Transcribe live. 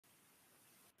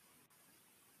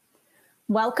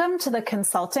Welcome to the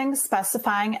Consulting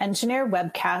Specifying Engineer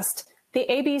webcast, the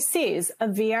ABCs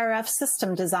of VRF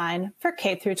System Design for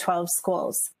K-12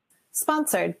 Schools,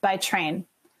 sponsored by Train.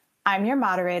 I'm your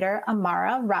moderator,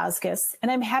 Amara Rozgis, and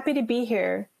I'm happy to be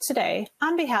here today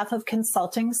on behalf of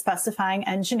Consulting Specifying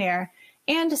Engineer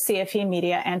and CFE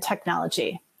Media and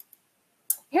Technology.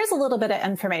 Here's a little bit of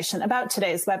information about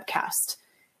today's webcast.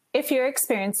 If you're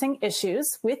experiencing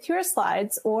issues with your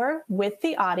slides or with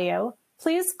the audio,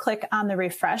 please click on the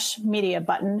Refresh Media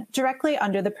button directly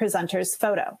under the presenter's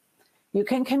photo. You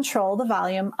can control the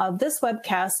volume of this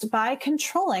webcast by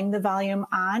controlling the volume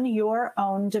on your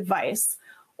own device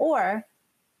or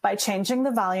by changing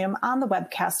the volume on the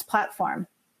webcast platform.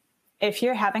 If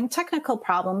you're having technical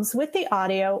problems with the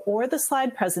audio or the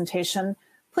slide presentation,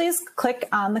 please click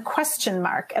on the question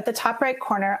mark at the top right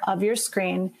corner of your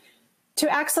screen to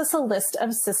access a list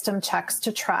of system checks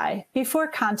to try before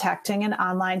contacting an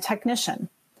online technician.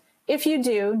 If you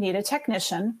do need a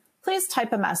technician, please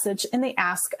type a message in the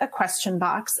Ask a Question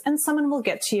box and someone will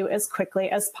get to you as quickly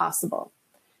as possible.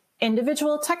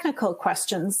 Individual technical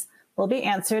questions will be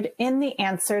answered in the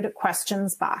Answered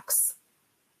Questions box.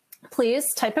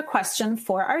 Please type a question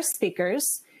for our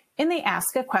speakers in the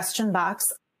Ask a Question box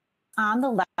on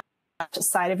the left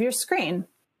side of your screen.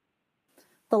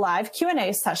 The live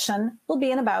Q&A session will be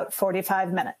in about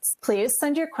 45 minutes. Please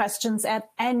send your questions at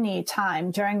any time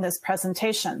during this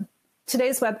presentation.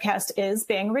 Today's webcast is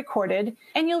being recorded,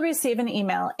 and you'll receive an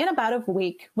email in about a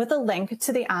week with a link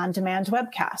to the on-demand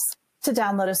webcast. To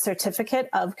download a certificate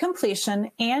of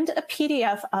completion and a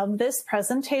PDF of this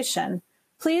presentation,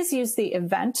 please use the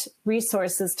Event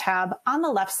Resources tab on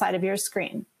the left side of your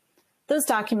screen. Those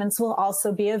documents will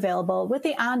also be available with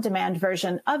the on-demand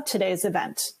version of today's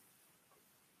event.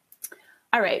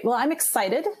 All right, well, I'm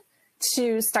excited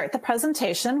to start the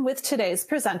presentation with today's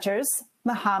presenters,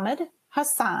 Mohammed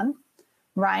Hassan,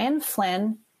 Ryan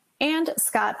Flynn, and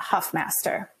Scott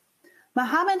Huffmaster.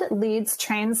 Mohammed leads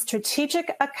Train's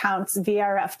Strategic Accounts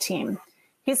VRF team.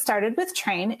 He started with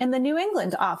Train in the New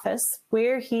England office,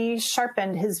 where he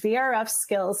sharpened his VRF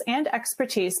skills and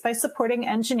expertise by supporting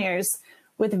engineers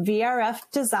with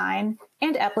VRF design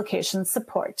and application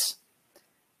support.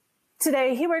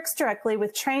 Today, he works directly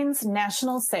with Train's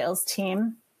national sales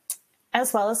team,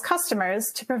 as well as customers,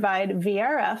 to provide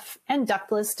VRF and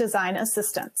ductless design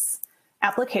assistance,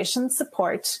 application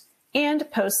support, and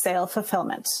post-sale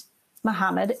fulfillment.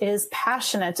 Mohammed is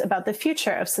passionate about the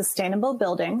future of sustainable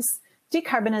buildings,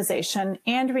 decarbonization,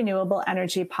 and renewable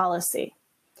energy policy.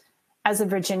 As a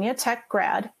Virginia Tech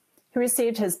grad, he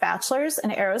received his bachelor's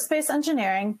in aerospace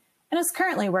engineering and is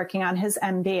currently working on his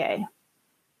MBA.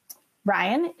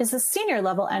 Ryan is a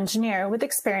senior-level engineer with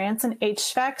experience in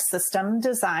HVAC system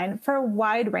design for a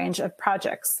wide range of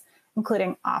projects,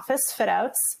 including office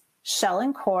fit-outs, shell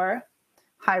and core,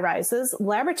 high-rises,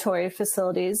 laboratory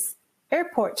facilities,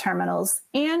 airport terminals,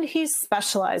 and he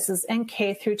specializes in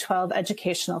K-12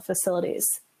 educational facilities.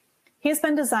 He has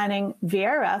been designing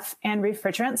VRF and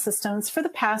refrigerant systems for the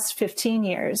past 15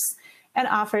 years and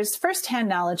offers firsthand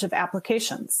knowledge of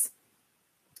applications.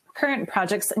 Current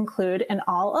projects include an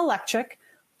all-electric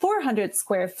 400,000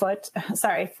 square foot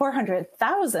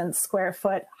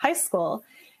high school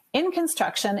in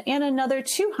construction and another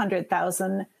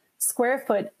 200,000 square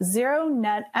foot zero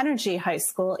net energy high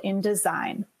school in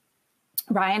design.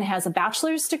 Ryan has a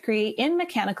bachelor's degree in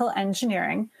mechanical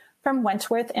engineering from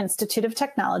Wentworth Institute of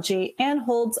Technology and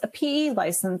holds a PE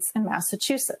license in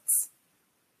Massachusetts.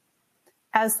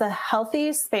 As the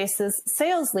Healthy Spaces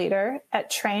sales leader at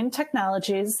Train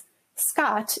Technologies,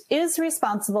 Scott is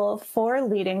responsible for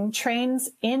leading Train's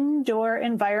indoor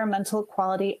environmental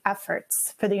quality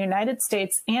efforts for the United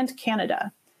States and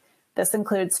Canada. This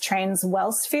includes Train's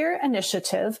WellSphere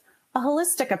initiative, a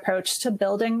holistic approach to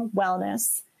building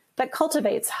wellness that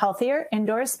cultivates healthier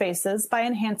indoor spaces by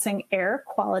enhancing air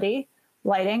quality,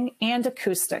 lighting, and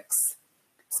acoustics.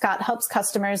 Scott helps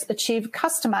customers achieve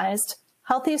customized,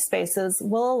 healthy spaces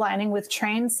while aligning with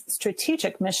Train's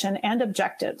strategic mission and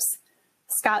objectives.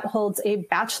 Scott holds a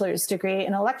bachelor's degree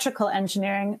in electrical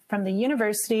engineering from the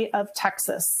University of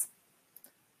Texas.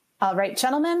 All right,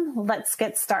 gentlemen, let's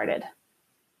get started.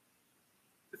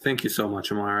 Thank you so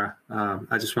much, Amara.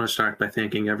 I just want to start by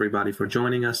thanking everybody for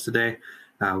joining us today.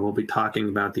 We'll be talking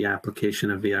about the application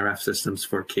of VRF systems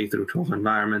for K-12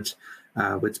 environments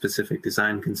with specific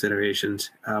design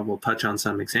considerations. We'll touch on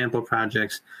some example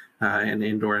projects and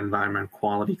indoor environment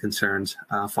quality concerns,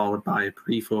 followed by a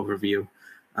brief overview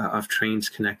of Train's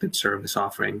connected service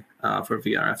offering for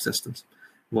VRF systems.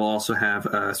 We'll also have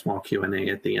a small Q&A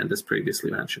at the end, as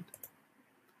previously mentioned.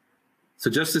 So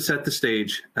just to set the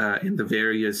stage, in the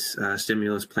various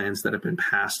stimulus plans that have been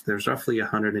passed, there's roughly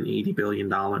 $180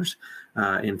 billion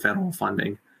in federal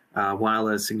funding, while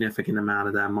a significant amount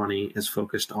of that money is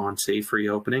focused on safe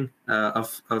reopening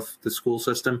of the school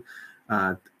system.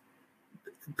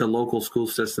 The local school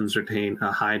systems retain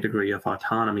a high degree of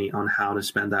autonomy on how to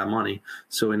spend that money.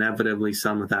 So inevitably,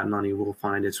 some of that money will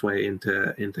find its way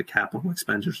into capital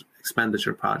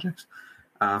expenditure projects.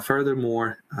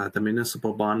 Furthermore, the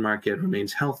municipal bond market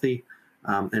remains healthy,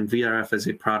 and VRF as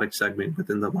a product segment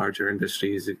within the larger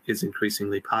industries is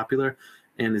increasingly popular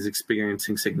and is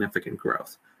experiencing significant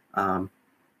growth.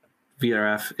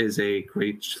 VRF is a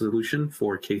great solution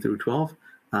for K through 12,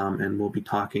 and we'll be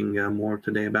talking more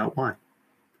today about why.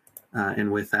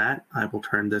 And with that, I will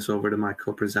turn this over to my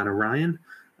co-presenter, Ryan,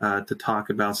 to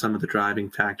talk about some of the driving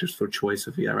factors for choice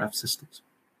of VRF systems.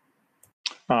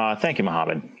 Thank you,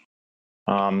 Mohammed.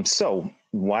 So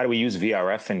why do we use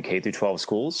VRF in K through 12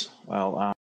 schools?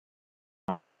 Well,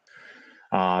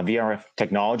 VRF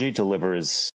technology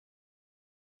delivers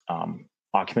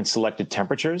occupant selected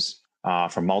temperatures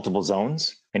for multiple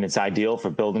zones, and it's ideal for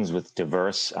buildings with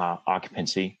diverse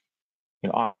occupancy.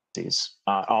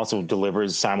 Also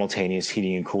delivers simultaneous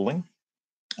heating and cooling.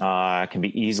 Can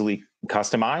be easily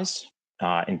customized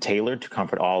and tailored to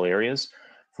comfort all areas,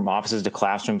 from offices to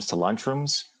classrooms to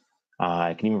lunchrooms.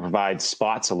 It can even provide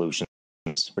spot solutions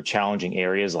for challenging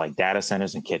areas like data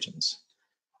centers and kitchens.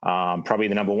 Probably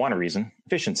the number one reason,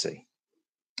 efficiency.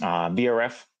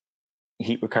 VRF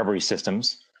heat recovery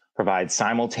systems provide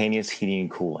simultaneous heating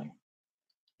and cooling,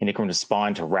 and it can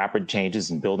respond to rapid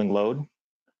changes in building load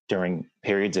during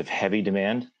periods of heavy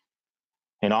demand.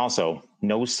 And also,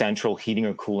 no central heating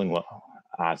or cooling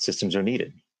systems are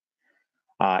needed.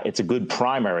 It's a good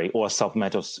primary or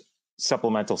supplemental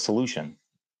solution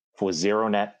for zero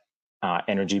net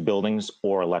energy buildings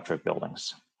or electric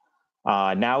buildings.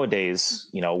 Nowadays,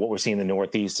 what we're seeing in the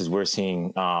Northeast is we're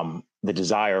seeing the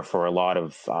desire for a lot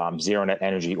of zero net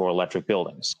energy or electric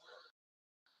buildings.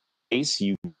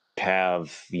 You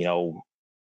have,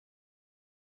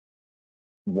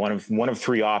 one of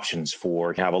three options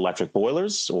for have electric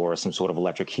boilers or some sort of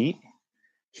electric heat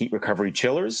recovery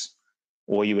chillers,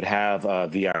 or you would have a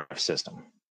VRF system.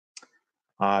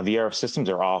 VRF systems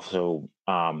are also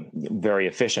very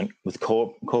efficient with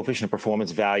coefficient of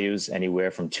performance values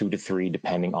anywhere from 2 to 3,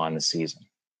 depending on the season.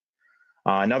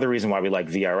 Another reason why we like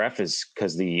VRF is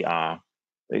because the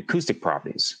acoustic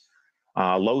properties,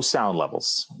 low sound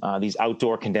levels. These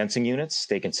outdoor condensing units,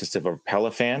 they consist of a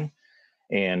propeller fan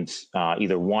and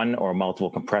either one or multiple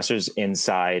compressors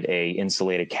inside a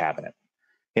insulated cabinet,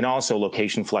 and also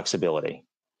location flexibility.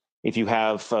 If you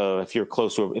have, if you're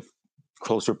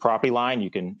closer property line, you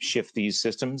can shift these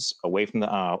systems away from the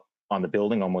on the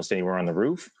building, almost anywhere on the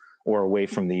roof, or away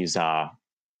from these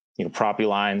property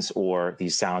lines or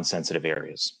these sound sensitive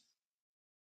areas.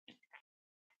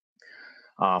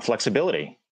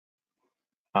 Flexibility.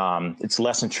 It's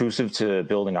less intrusive to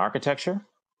building architecture,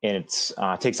 and it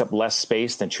takes up less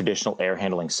space than traditional air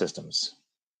handling systems.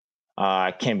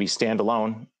 It can be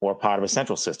standalone or part of a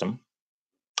central system.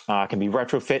 Can be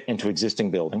retrofit into existing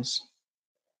buildings.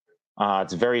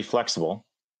 It's very flexible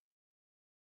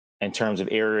in terms of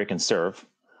area it can serve.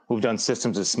 We've done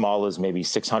systems as small as maybe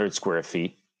 600 square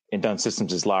feet and done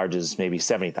systems as large as maybe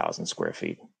 70,000 square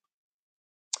feet.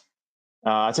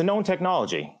 It's a known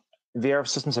technology. VRF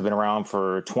systems have been around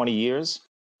for 20 years,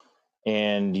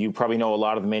 and you probably know a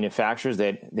lot of the manufacturers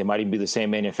that they might even be the same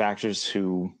manufacturers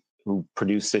who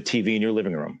produce the TV in your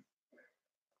living room.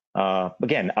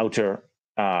 Again, outdoor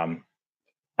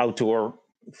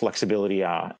flexibility.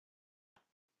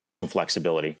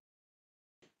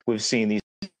 We've seen these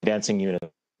condensing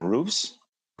unit roofs,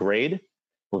 grade,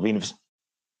 we've been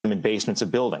in basements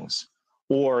of buildings,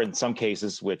 or in some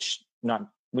cases, which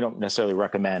we don't necessarily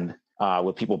recommend,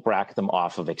 where people bracket them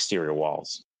off of exterior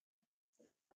walls.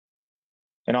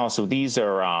 And also, these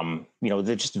are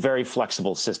they're just very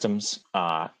flexible systems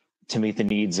to meet the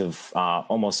needs of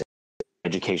almost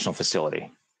any educational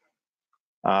facility.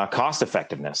 Cost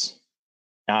effectiveness.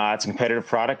 It's a competitive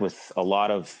product with a lot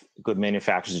of good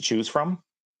manufacturers to choose from.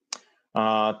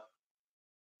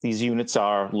 These units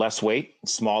are less weight,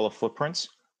 smaller footprints,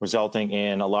 resulting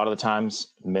in a lot of the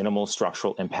times minimal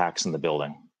structural impacts in the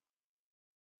building.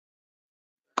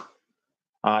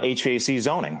 HVAC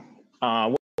zoning.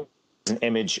 An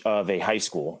image of a high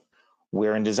school,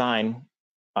 where in design,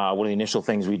 one of the initial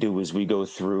things we do is we go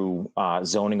through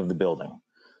zoning of the building.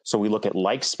 So we look at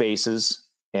like spaces,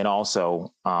 and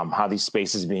also how these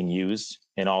spaces are being used,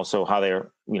 and also how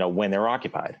they're, when they're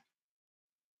occupied.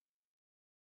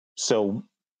 So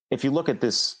if you look at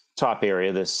this top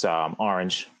area, this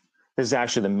orange, This is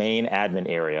actually the main admin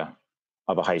area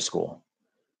of a high school.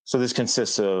 So this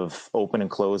consists of open and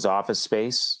closed office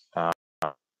space,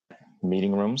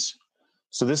 meeting rooms.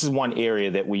 So this is one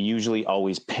area that we usually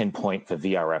always pinpoint for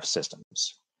VRF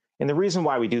systems. And the reason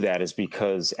why we do that is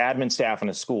because admin staff in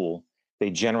a school, they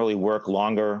generally work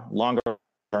longer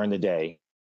during the day,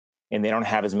 and they don't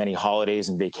have as many holidays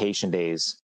and vacation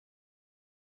days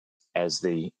as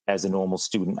the normal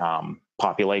student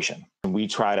population. And we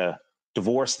try to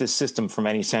divorce this system from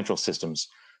any central systems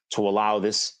to allow the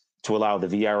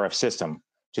VRF system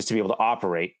just to be able to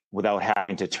operate without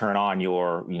having to turn on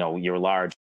your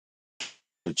large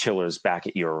chillers back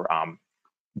at your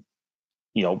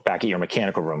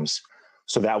mechanical rooms.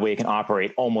 So that way it can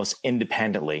operate almost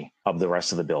independently of the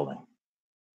rest of the building.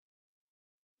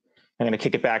 I'm going to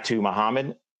kick it back to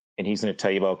Mohammed, and he's going to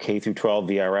tell you about K-12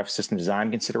 VRF system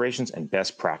design considerations and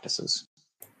best practices.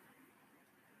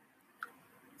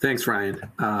 Thanks, Ryan.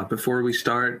 Before we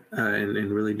start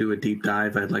and really do a deep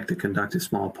dive, I'd like to conduct a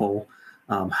small poll.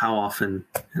 How often,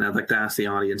 and I'd like to ask the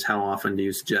audience, how often do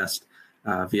you suggest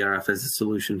VRF as a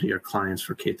solution to your clients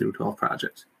for K-12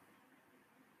 projects?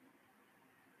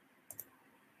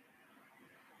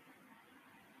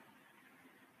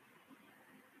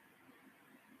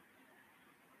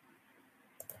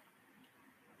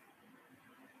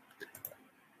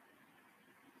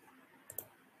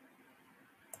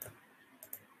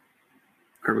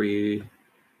 We're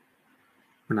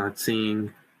not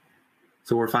seeing,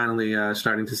 so we're finally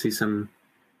starting to see some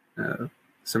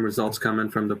results coming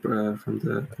from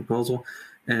the proposal,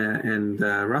 and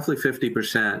roughly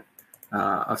 50%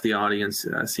 of the audience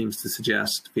seems to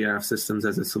suggest VRF systems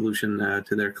as a solution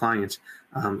to their clients,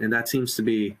 and that seems to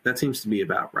be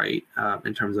about right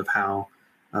in terms of how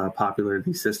popular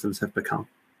these systems have become.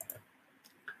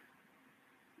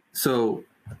 So,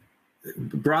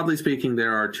 broadly speaking,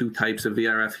 there are two types of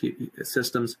VRF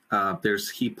systems.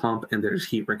 There's heat pump and there's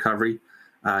heat recovery.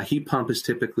 Heat pump is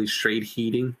typically straight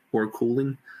heating or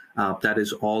cooling. That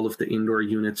is, all of the indoor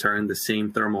units are in the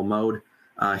same thermal mode.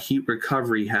 Heat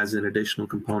recovery has an additional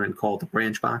component called the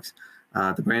branch box.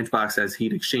 The branch box has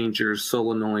heat exchangers,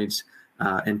 solenoids,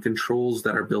 and controls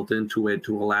that are built into it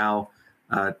to allow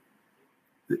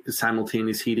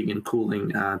simultaneous heating and cooling.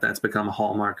 That's become a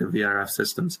hallmark of VRF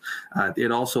systems.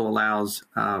 It also allows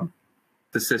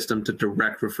the system to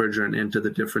direct refrigerant into the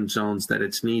different zones that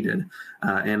it's needed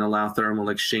and allow thermal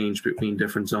exchange between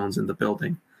different zones in the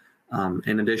building.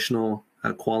 An additional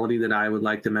quality that I would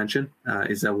like to mention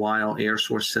is that while air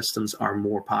source systems are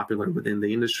more popular within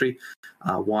the industry,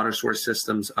 water source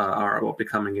systems are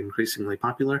becoming increasingly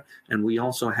popular, and we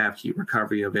also have heat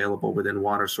recovery available within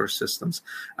water source systems.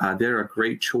 They're a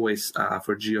great choice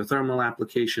for geothermal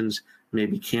applications,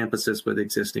 maybe campuses with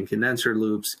existing condenser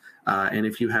loops, and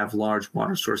if you have large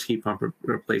water source heat pump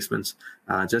replacements,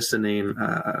 just to name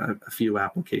a few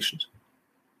applications.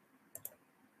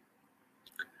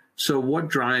 So what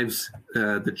drives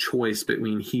the choice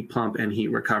between heat pump and heat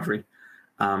recovery?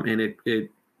 And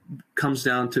it comes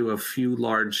down to a few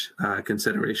large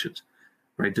considerations,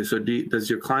 right? So does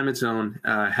your climate zone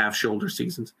have shoulder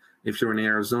seasons? If you're in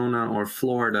Arizona or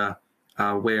Florida,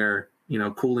 where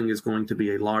cooling is going to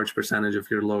be a large percentage of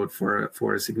your load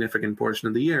for a significant portion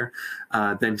of the year,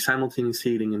 then simultaneous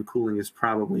heating and cooling is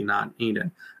probably not needed.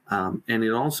 And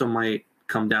it also might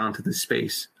come down to the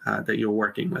space that you're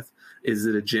working with. Is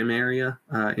it a gym area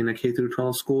in a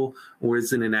K-12 school, or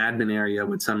is it an admin area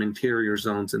with some interior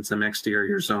zones and some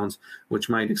exterior zones, which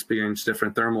might experience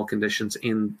different thermal conditions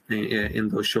in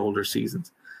those shoulder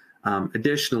seasons?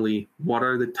 Additionally, what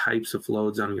are the types of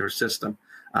loads on your system?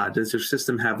 Does your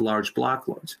system have large block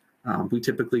loads? We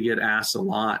typically get asked a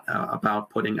lot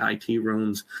about putting IT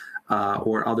rooms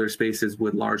or other spaces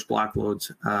with large block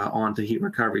loads onto heat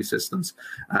recovery systems.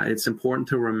 It's important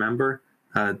to remember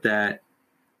that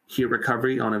heat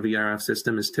recovery on a VRF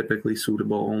system is typically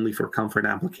suitable only for comfort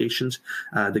applications.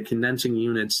 The condensing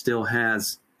unit still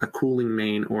has a cooling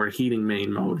main or a heating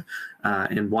main mode.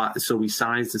 So we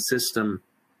size the system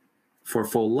for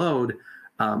full load.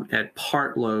 At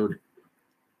part load,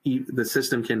 the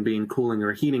system can be in cooling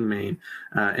or heating main.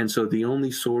 And so the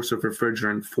only source of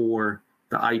refrigerant for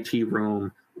the IT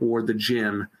room or the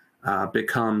gym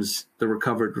becomes the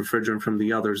recovered refrigerant from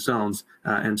the other zones.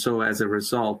 And so as a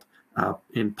result,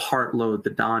 in part load,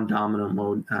 the non-dominant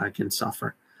mode can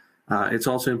suffer. It's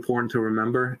also important to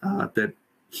remember that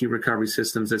heat recovery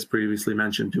systems, as previously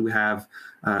mentioned, do have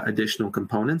additional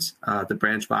components. The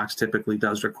branch box typically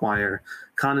does require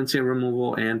condensate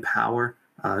removal and power,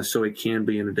 so it can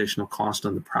be an additional cost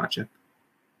on the project.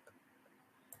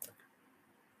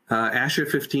 ASHA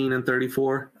 15 and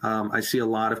 34, I see a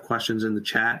lot of questions in the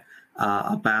chat.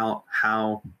 about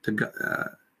how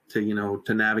to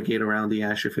navigate around the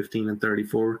ASHRAE 15 and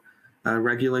 34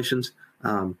 regulations.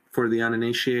 For the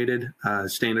uninitiated,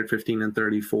 standard 15 and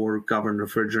 34 govern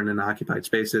refrigerant and occupied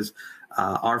spaces.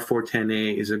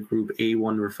 R410A is a group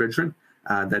A1 refrigerant.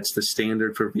 That's the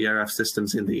standard for VRF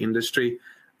systems in the industry.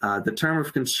 The term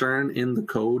of concern in the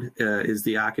code is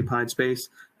the occupied space.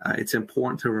 It's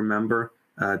important to remember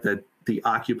that the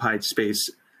occupied space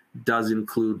does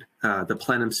include the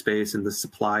plenum space and the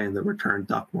supply and the return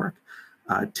ductwork.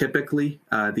 Typically,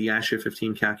 the ASHRAE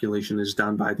 15 calculation is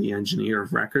done by the engineer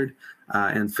of record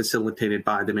and facilitated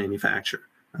by the manufacturer.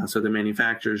 So the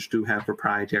manufacturers do have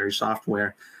proprietary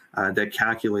software that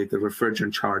calculate the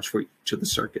refrigerant charge for each of the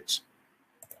circuits.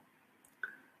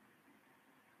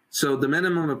 So the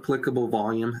minimum applicable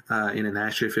volume in an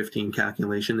ASHRAE 15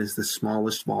 calculation is the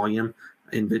smallest volume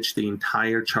in which the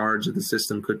entire charge of the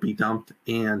system could be dumped,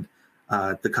 and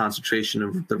the concentration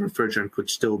of the refrigerant could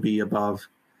still be above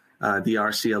the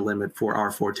RCL limit for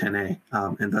R410A,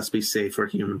 and thus be safe for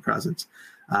human presence.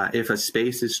 If a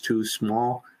space is too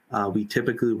small, we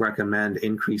typically recommend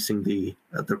increasing the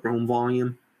room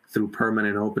volume through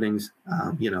permanent openings,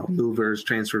 louvers,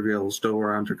 transfer grills, door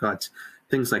undercuts,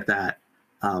 things like that.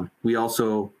 We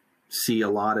also see a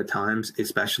lot of times,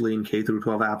 especially in K through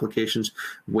 12 applications,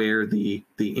 where the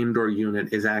indoor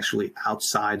unit is actually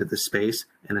outside of the space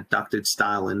and a ducted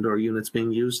style indoor unit's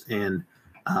being used, and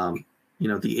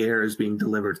the air is being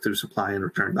delivered through supply and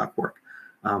return ductwork.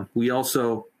 We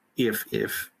also, if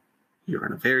you're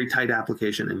in a very tight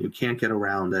application and you can't get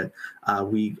around it,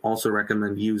 we also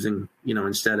recommend using,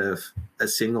 instead of a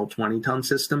single 20-ton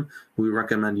system, we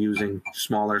recommend using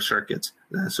smaller circuits.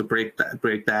 So break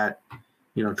that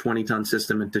 20-ton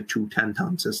system into two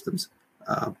 10-ton systems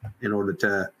in order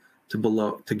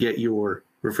to get your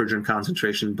refrigerant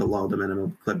concentration below the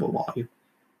minimum applicable volume.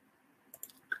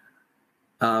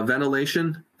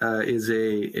 Ventilation is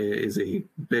a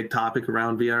big topic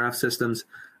around VRF systems.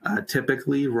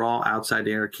 Typically, raw outside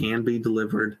air can be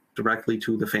delivered directly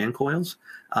to the fan coils,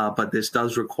 but this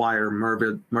does require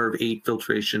MERV 8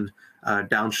 filtration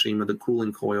downstream of the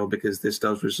cooling coil, because this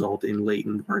does result in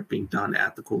latent work being done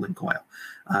at the cooling coil.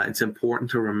 It's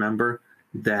important to remember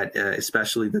that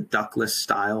especially the ductless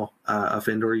style of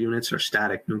indoor units are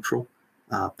static neutral.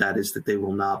 That is, that they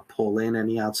will not pull in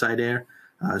any outside air.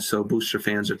 So booster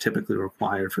fans are typically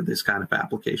required for this kind of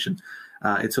application.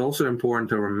 It's also important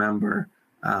to remember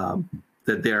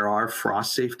that there are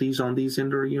frost safeties on these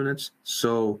indoor units.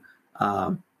 So,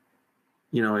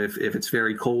 if it's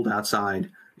very cold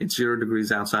outside, it's 0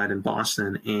 degrees outside in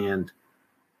Boston, and,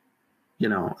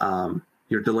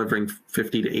 you're delivering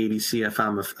 50 to 80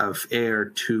 CFM of air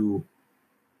to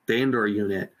the indoor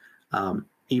unit,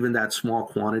 even that small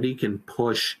quantity can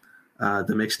push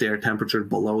the mixed air temperature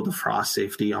below the frost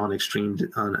safety on extreme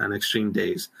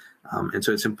days. And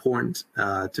so it's important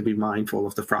to be mindful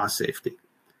of the frost safety.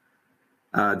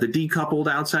 The decoupled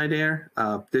outside air,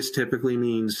 this typically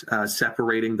means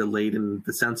separating the latent and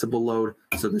the sensible load.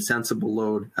 So the sensible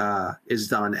load is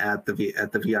done at the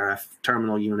VRF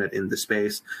terminal unit in the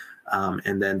space,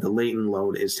 and then the latent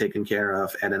load is taken care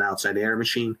of at an outside air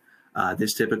machine.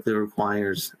 This typically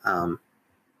requires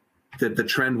the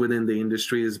trend within the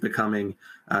industry is becoming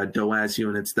DOAS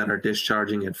units that are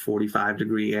discharging at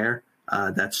 45-degree air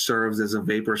that serves as a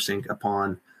vapor sink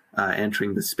upon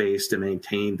entering the space to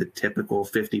maintain the typical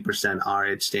 50%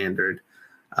 RH standard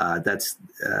that's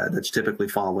typically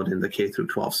followed in the K through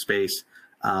 12 space.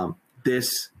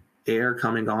 This air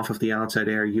coming off of the outside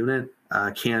air unit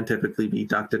can typically be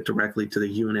ducted directly to the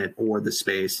unit or the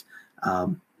space,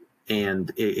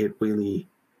 and it really,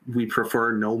 we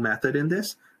prefer no method in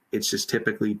this. It's just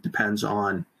typically depends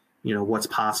on what's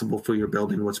possible for your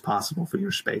building, what's possible for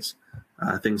your space,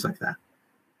 things like that.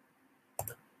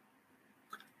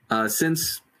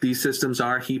 Since these systems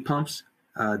are heat pumps,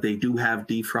 they do have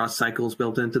defrost cycles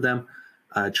built into them.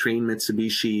 Trane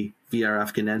Mitsubishi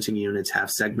VRF condensing units have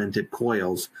segmented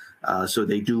coils, so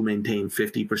they do maintain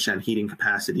 50% heating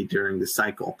capacity during the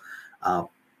cycle.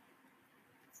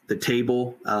 The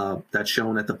table that's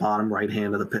shown at the bottom right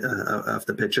hand of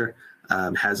the picture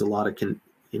has a lot of,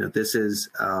 this is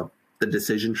the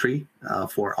decision tree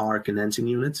for our condensing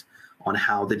units on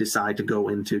how they decide to go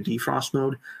into defrost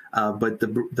mode. But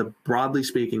broadly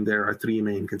speaking, there are three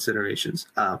main considerations,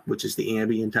 which is the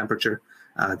ambient temperature,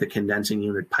 the condensing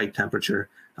unit pipe temperature,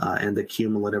 and the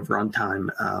cumulative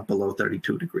runtime below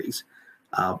 32 degrees.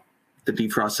 The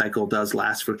defrost cycle does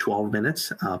last for 12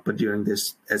 minutes, but during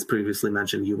this, as previously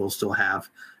mentioned, you will still have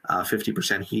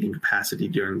 50% heating capacity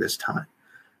during this time.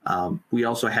 We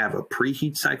also have a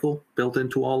preheat cycle built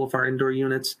into all of our indoor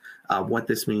units. What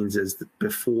this means is that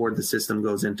before the system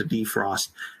goes into defrost,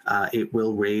 it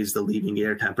will raise the leaving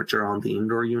air temperature on the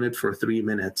indoor unit for 3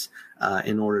 minutes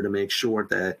in order to make sure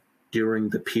that during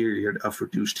the period of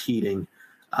reduced heating,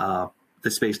 the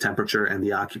space temperature and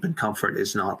the occupant comfort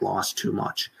is not lost too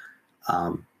much.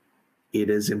 It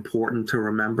is important to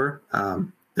remember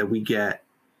that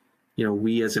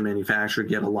we as a manufacturer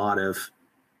get a lot of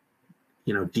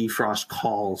defrost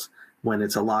calls when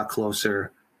it's a lot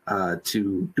closer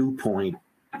to dew point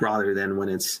rather than when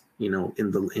it's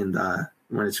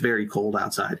when it's very cold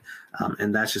outside,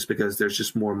 and that's just because there's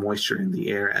just more moisture in the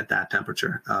air at that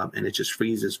temperature, and it just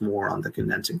freezes more on the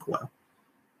condensing coil.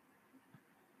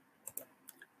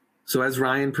 So as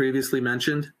Ryan previously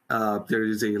mentioned, there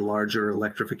is a larger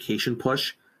electrification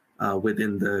push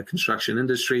within the construction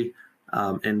industry,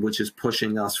 and which is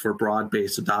pushing us for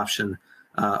broad-based adoption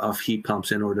of heat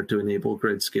pumps in order to enable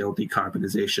grid-scale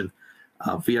decarbonization.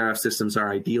 VRF systems are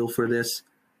ideal for this,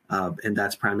 and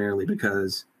that's primarily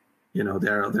because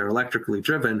they're electrically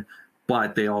driven,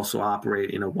 but they also operate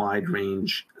in a wide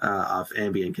range of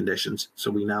ambient conditions.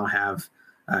 So we now have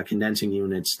condensing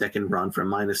units that can run from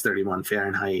 -31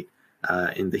 Fahrenheit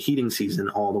in the heating season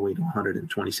all the way to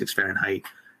 126 Fahrenheit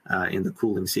in the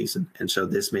cooling season. And so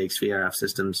this makes VRF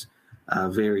systems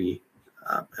very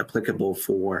applicable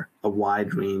for a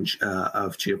wide range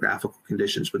of geographical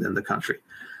conditions within the country.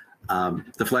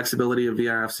 The flexibility of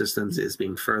VRF systems is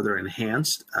being further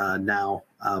enhanced now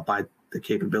by the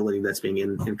capability that's being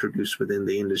introduced within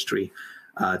the industry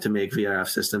to make VRF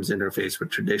systems interface with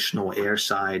traditional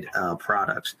airside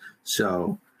products.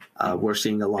 So we're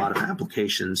seeing a lot of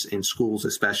applications in schools,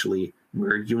 especially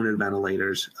where unit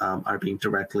ventilators are being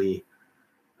directly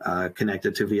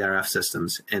connected to VRF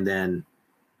systems, and then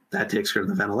that takes care of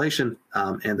the ventilation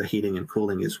and the heating and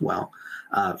cooling as well.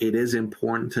 It is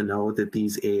important to know that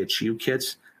these AHU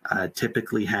kits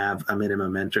typically have a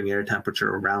minimum entering air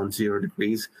temperature around 0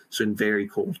 degrees. So in very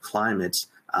cold climates,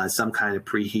 some kind of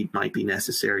preheat might be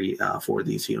necessary for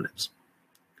these units.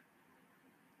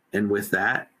 And with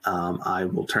that, I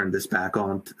will turn this back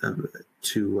on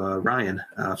to Ryan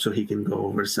so he can go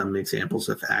over some examples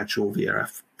of actual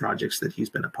VRF projects that he's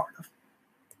been a part of.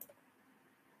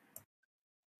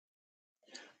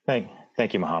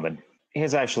 Thank you, Mohammed.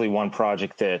 Here's actually one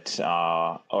project that,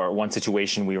 or one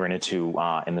situation we ran into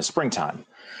in the springtime.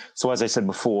 So as I said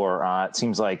before, it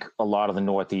seems like a lot of the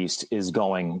Northeast is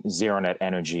going zero net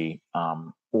energy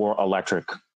or electric,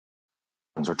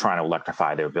 or trying to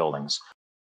electrify their buildings.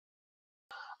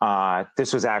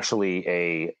 This was actually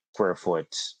a square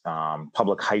foot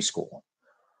public high school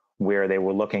where they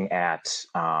were looking at,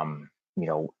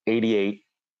 88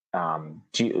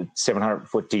 700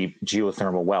 foot deep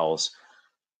geothermal wells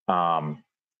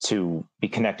to be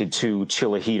connected to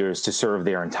chiller heaters to serve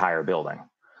their entire building.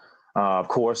 Of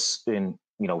course, to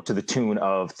the tune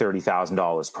of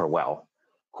 $30,000 per well.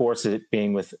 Of course, it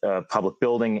being with a public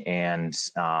building and,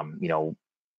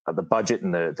 the budget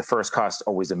and the first cost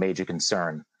always a major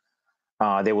concern.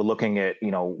 They were looking at,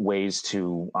 ways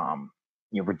to,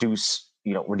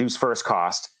 reduce first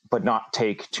cost, but not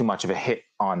take too much of a hit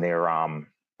on their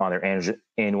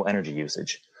annual energy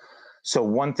usage. So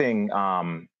one thing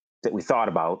that we thought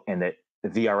about and that the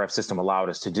VRF system allowed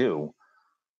us to do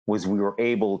was we were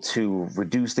able to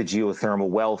reduce the geothermal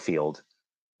well field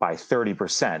by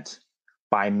 30%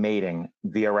 by mating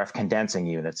VRF condensing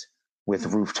units with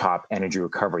rooftop energy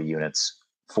recovery units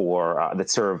for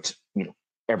that served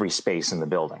every space in the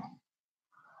building.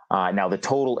 Now the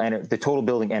total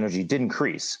building energy did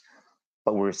increase,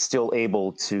 but we're still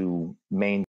able to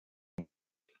maintain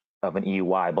of an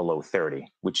EUI below 30,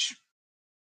 which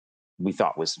we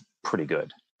thought was pretty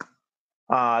good.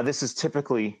 This is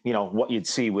typically, what you'd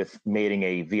see with mating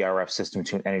a VRF system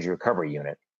to an energy recovery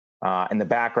unit. In the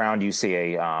background, you see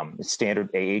a standard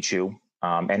AHU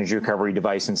energy recovery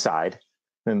device inside.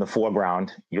 In the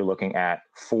foreground, you're looking at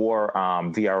 4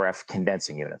 VRF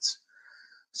condensing units.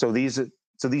 So these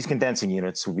condensing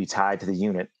units will be tied to the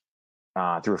unit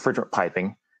through refrigerant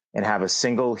piping and have a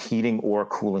single heating or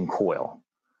cooling coil.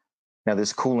 Now,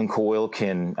 this cooling coil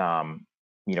can,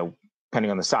 depending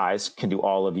on the size, can do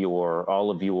all of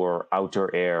your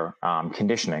outdoor air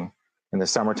conditioning in the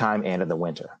summertime and in the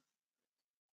winter.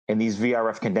 And these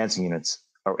VRF condensing units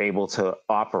are able to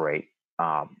operate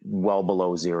well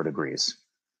below 0 degrees.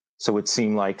 So it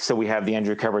seemed like, we have the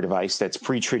energy recovery device that's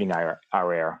pre-treating our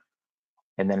air,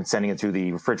 and then it's sending it through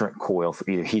the refrigerant coil for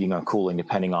either heating or cooling,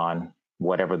 depending on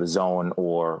whatever the zone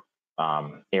or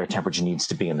air temperature needs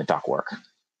to be in the ductwork.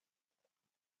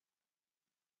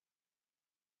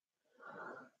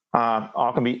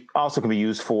 Also can be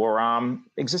used for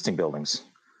existing buildings.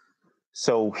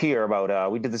 So here,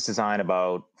 we did this design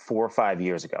about 4 or 5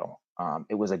 years ago.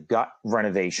 It was a gut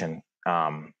renovation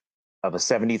of a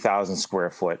 70,000 square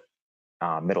foot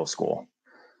middle school.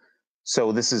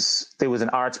 So there was an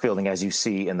arts building, as you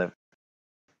see in the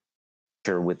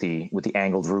picture, with the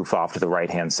angled roof off to the right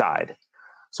hand side.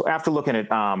 So after looking at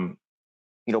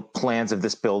plans of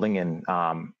this building, and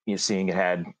you're seeing it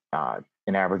had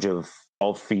an average of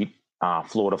 12 feet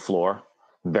floor to floor,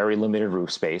 very limited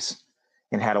roof space,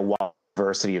 and had a wide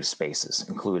diversity of spaces,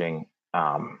 including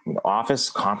office,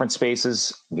 conference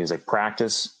spaces, music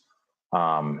practice,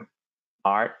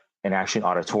 art, and actually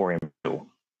auditorium too.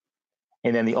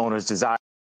 And then the owners desired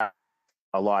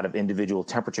a lot of individual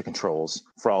temperature controls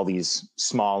for all these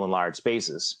small and large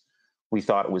spaces. We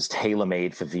thought it was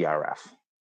tailor-made for VRF.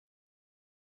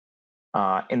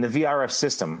 And the VRF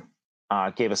system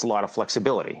gave us a lot of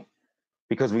flexibility,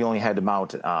 because we only had to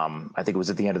mount, I think it was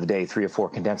at the end of the day, 3 or 4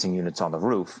 condensing units on the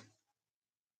roof,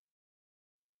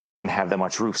 and have that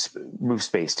much roof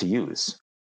space to use.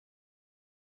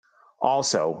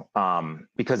 Also,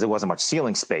 because there wasn't much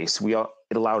ceiling space,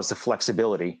 it allowed us the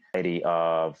flexibility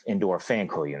of indoor fan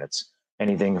coil units.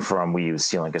 Anything from, we use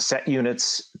ceiling cassette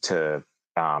units to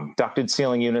ducted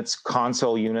ceiling units,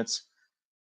 console units,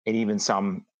 and even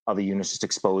some other units just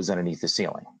exposed underneath the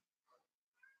ceiling.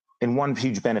 And one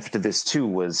huge benefit to this too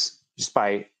was just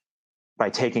by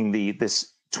taking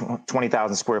this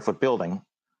 20,000 square foot building,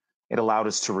 it allowed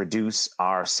us to reduce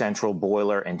our central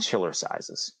boiler and chiller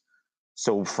sizes.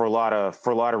 So for a lot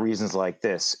of reasons like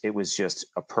this, it was just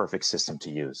a perfect system to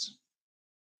use.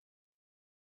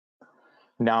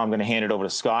 Now I'm going to hand it over to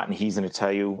Scott, and he's going to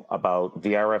tell you about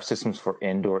VRF systems for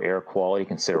indoor air quality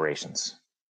considerations.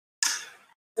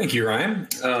 Thank you, Ryan.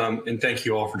 And thank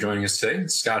you all for joining us today.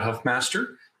 Scott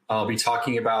Huffmaster. I'll be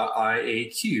talking about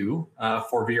IAQ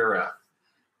for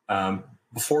VRF.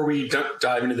 Before we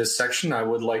dive into this section, I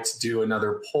would like to do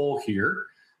another poll here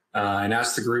and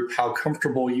ask the group how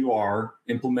comfortable you are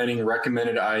implementing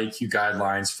recommended IAQ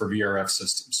guidelines for VRF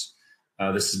systems.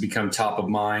 This has become top of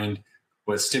mind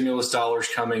with stimulus dollars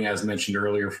coming, as mentioned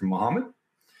earlier, from Mohammed.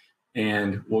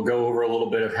 And we'll go over a little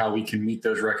bit of how we can meet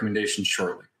those recommendations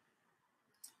shortly.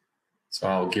 So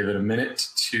I'll give it a minute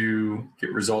to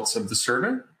get results of the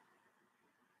survey.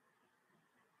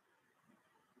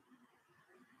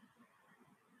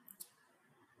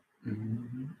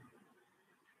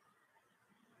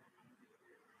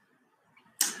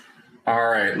 All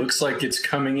right, looks like it's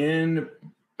coming in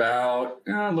about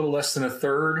a little less than a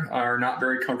third are not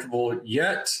very comfortable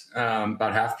yet.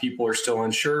 About half people are still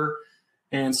unsure,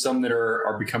 and some that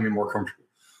are becoming more comfortable.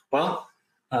 Well,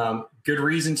 good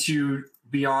reason to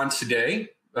be on today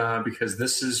because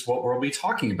this is what we'll be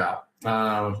talking about.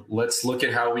 Let's look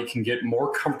at how we can get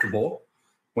more comfortable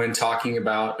when talking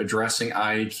about addressing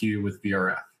IAQ with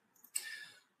VRF.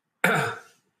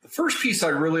 The first piece I'd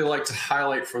really like to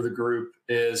highlight for the group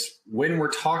is when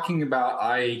we're talking about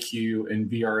IAQ and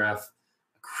VRF, a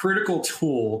critical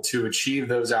tool to achieve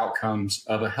those outcomes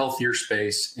of a healthier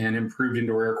space and improved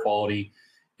indoor air quality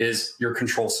is your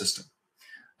control system.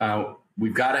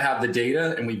 We've got to have the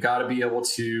data, and we've got to be able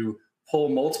to pull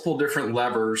multiple different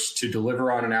levers to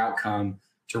deliver on an outcome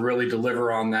to really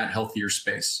deliver on that healthier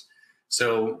space.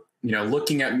 So,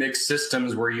 looking at mixed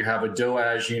systems where you have a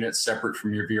DOAS unit separate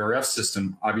from your VRF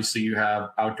system, obviously you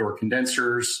have outdoor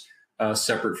condensers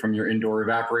separate from your indoor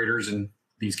evaporators, and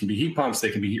these can be heat pumps, they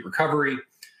can be heat recovery.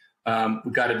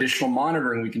 We've got additional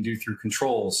monitoring we can do through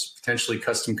controls, potentially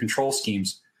custom control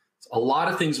schemes. A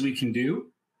lot of things we can do.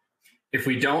 If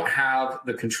we don't have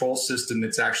the control system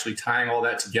that's actually tying all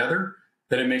that together,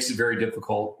 then it makes it very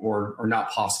difficult or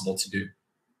not possible to do.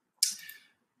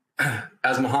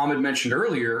 As Mohammed mentioned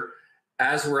earlier,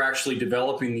 as we're actually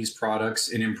developing these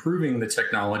products and improving the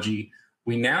technology,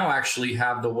 we now actually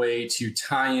have the way to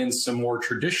tie in some more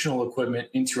traditional equipment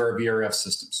into our VRF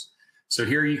systems. So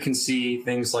here you can see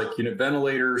things like unit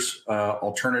ventilators,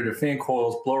 alternative fan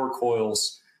coils, blower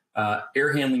coils,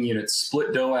 air handling units,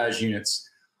 split DOAS units,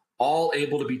 all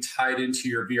able to be tied into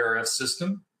your VRF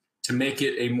system to make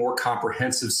it a more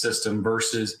comprehensive system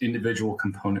versus individual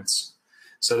components.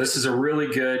 So this is a really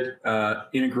good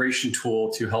integration tool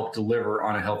to help deliver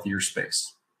on a healthier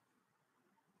space.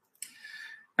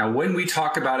 Now, when we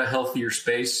talk about a healthier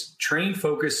space, Train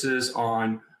focuses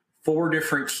on 4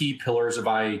 different key pillars of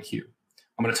IAQ.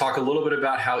 I'm going to talk a little bit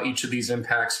about how each of these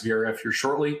impacts VRF here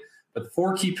shortly, but the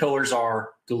 4 key pillars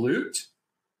are dilute,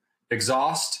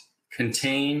 exhaust,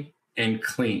 contain, and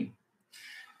clean.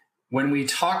 When we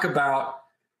talk about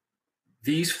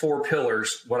these 4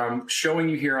 pillars, what I'm showing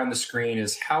you here on the screen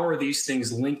is how are these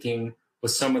things linking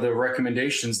with some of the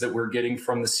recommendations that we're getting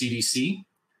from the CDC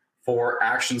for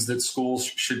actions that schools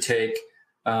should take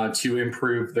to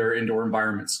improve their indoor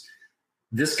environments.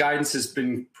 This guidance has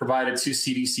been provided to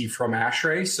CDC from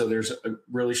ASHRAE, so there's a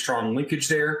really strong linkage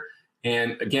there.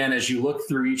 And again, as you look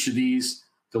through each of these,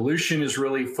 dilution is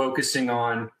really focusing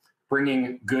on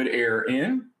bringing good air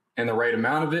in and the right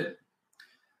amount of it.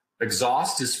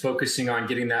 Exhaust is focusing on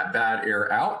getting that bad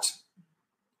air out.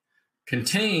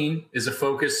 Contain is a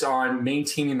focus on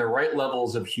maintaining the right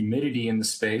levels of humidity in the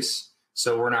space,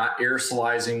 so we're not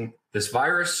aerosolizing this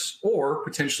virus or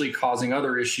potentially causing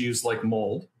other issues like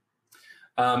mold.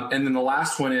 And then the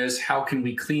last one is, how can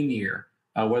we clean the air,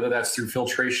 whether that's through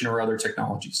filtration or other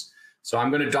technologies. So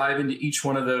I'm going to dive into each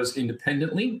one of those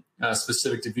independently,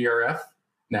 specific to VRF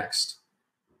next.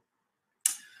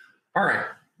 All right,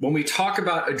 when we talk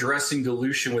about addressing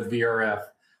dilution with VRF,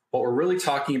 what we're really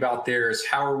talking about there is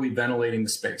how are we ventilating the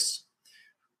space?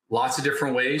 Lots of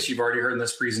different ways. You've already heard in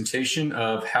this presentation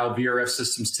of how VRF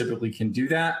systems typically can do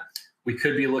that. We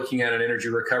could be looking at an energy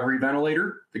recovery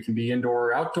ventilator that can be indoor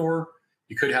or outdoor.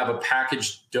 You could have a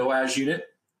packaged DOAS unit.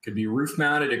 It could be roof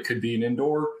mounted. It could be an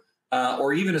indoor,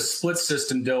 or even a split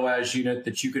system DOAS unit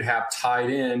that you could have tied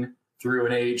in through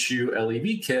an AHU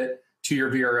LEV kit to your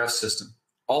VRF system.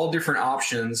 All different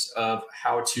options of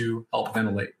how to help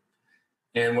ventilate.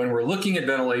 And when we're looking at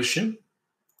ventilation,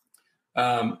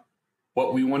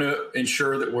 what we want to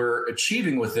ensure that we're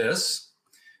achieving with this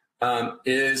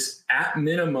is at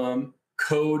minimum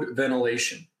code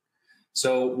ventilation.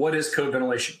 So what is code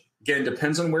ventilation? Again,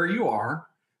 depends on where you are,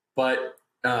 but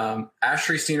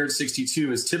ASHRAE standard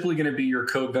 62 is typically going to be your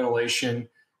code ventilation.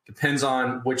 Depends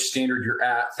on which standard you're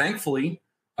at. Thankfully,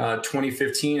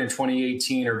 2015 and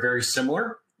 2018 are very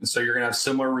similar. And so you're going to have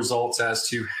similar results as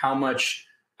to how much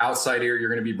outside air you're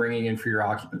going to be bringing in for your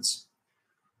occupants.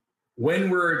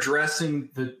 When we're addressing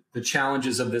the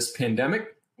challenges of this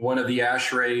pandemic, one of the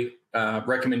ASHRAE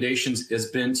recommendations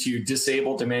has been to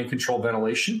disable demand control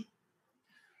ventilation.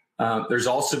 There's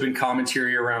also been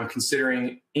commentary around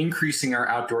considering increasing our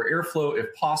outdoor airflow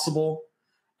if possible,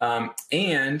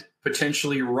 and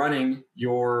potentially running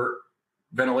your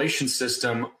ventilation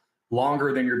system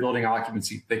longer than your building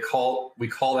occupancy. We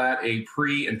call that a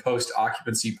pre and post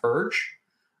occupancy purge.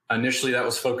 Initially, that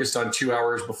was focused on 2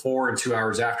 hours before and 2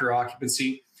 hours after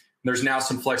occupancy. There's now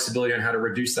some flexibility on how to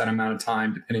reduce that amount of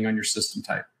time depending on your system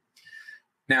type.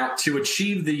 Now, to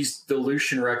achieve these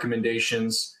dilution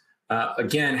recommendations,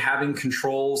 again, having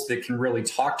controls that can really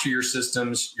talk to your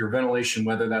systems, your ventilation,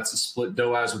 whether that's a split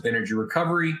DOAS with energy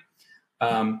recovery,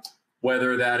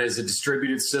 whether that is a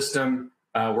distributed system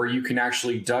where you can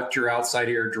actually duct your outside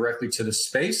air directly to the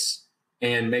space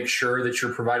and make sure that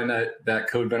you're providing that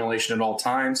code ventilation at all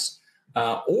times,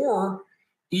 or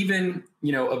even a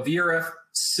VRF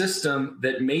system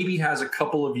that maybe has a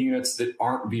couple of units that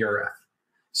aren't VRF.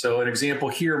 So an example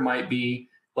here might be,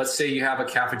 let's say you have a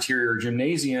cafeteria or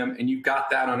gymnasium and you've got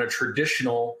that on a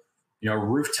traditional,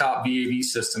 rooftop VAV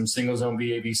system, single zone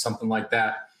VAV, something like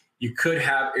that. You could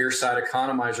have air side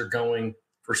economizer going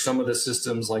for some of the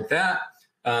systems like that.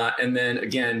 And then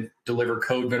again, deliver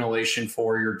code ventilation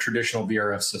for your traditional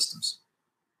VRF systems.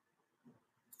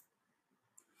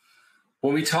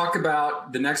 When we talk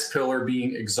about the next pillar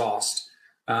being exhaust,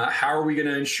 how are we going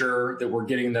to ensure that we're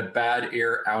getting the bad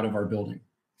air out of our building?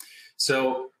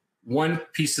 So one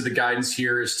piece of the guidance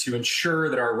here is to ensure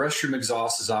that our restroom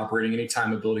exhaust is operating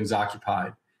anytime a building's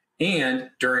occupied and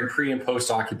during pre and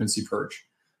post occupancy purge.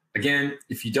 Again,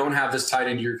 if you don't have this tied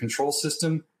into your control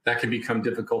system, that can become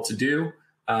difficult to do.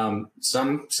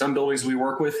 Some buildings we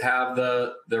work with have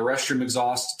the restroom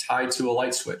exhaust tied to a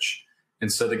light switch.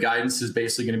 And so the guidance is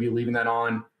basically going to be leaving that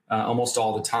on almost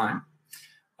all the time.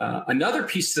 Another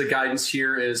piece of the guidance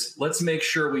here is let's make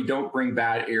sure we don't bring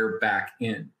bad air back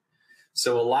in.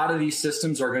 So a lot of these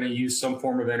systems are going to use some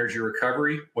form of energy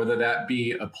recovery, whether that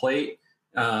be a plate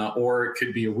or it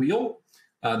could be a wheel.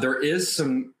 There is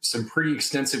some pretty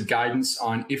extensive guidance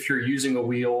on if you're using a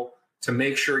wheel to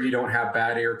make sure you don't have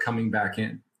bad air coming back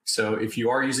in. So if you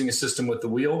are using a system with the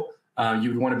wheel, you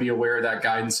would want to be aware of that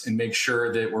guidance and make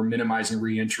sure that we're minimizing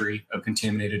re-entry of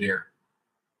contaminated air.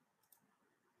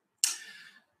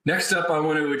 Next up, I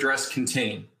want to address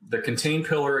contain. The contain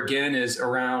pillar, again, is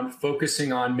around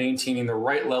focusing on maintaining the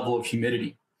right level of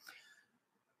humidity.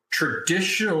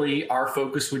 Traditionally, our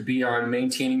focus would be on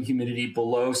maintaining humidity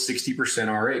below 60%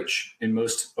 RH in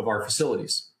most of our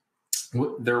facilities.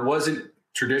 There wasn't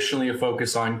traditionally a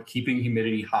focus on keeping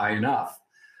humidity high enough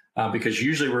because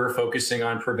usually we were focusing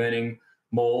on preventing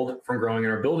mold from growing in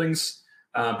our buildings,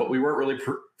 but we weren't really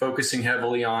focusing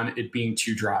heavily on it being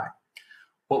too dry.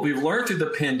 What we've learned through the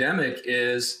pandemic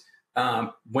is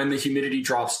when the humidity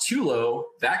drops too low,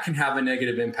 that can have a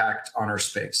negative impact on our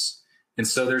space. And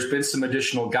so there's been some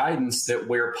additional guidance that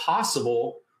where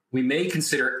possible, we may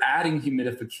consider adding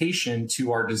humidification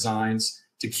to our designs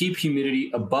to keep humidity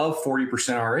above 40%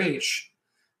 RH,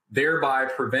 thereby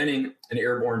preventing an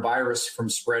airborne virus from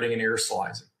spreading and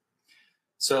aerosolizing.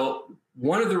 So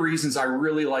one of the reasons I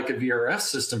really like a VRF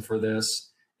system for this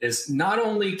is not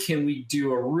only can we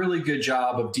do a really good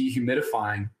job of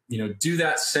dehumidifying, do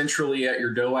that centrally at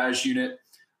your DOAS unit,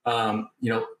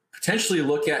 potentially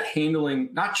look at handling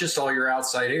not just all your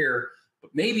outside air,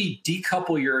 but maybe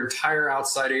decouple your entire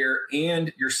outside air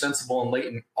and your sensible and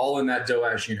latent all in that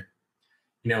DOAS unit.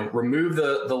 Remove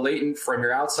the latent from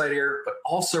your outside air, but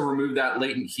also remove that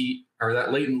latent heat or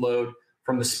that latent load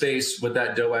from the space with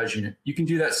that DOAS unit. You can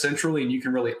do that centrally, and you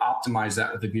can really optimize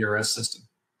that with the VRF system.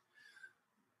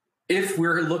 If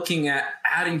we're looking at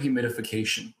adding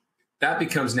humidification, that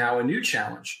becomes now a new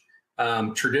challenge.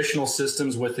 Traditional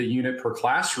systems with a unit per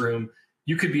classroom,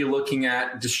 you could be looking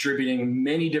at distributing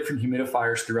many different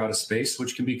humidifiers throughout a space,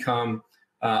 which can become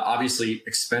obviously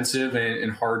expensive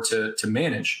and hard to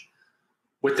manage.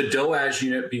 With the DOAS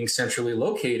unit being centrally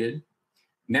located,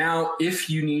 now if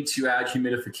you need to add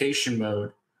humidification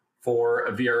mode for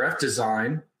a VRF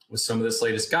design with some of this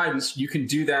latest guidance, you can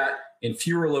do that in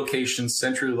fewer locations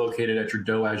centrally located at your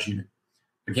DOAS unit.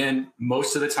 Again,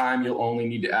 most of the time you'll only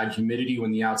need to add humidity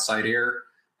when the outside air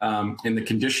and the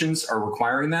conditions are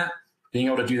requiring that. Being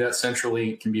able to do that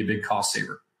centrally can be a big cost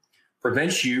saver.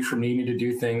 Prevents you from needing to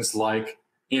do things like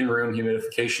in-room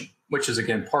humidification, which is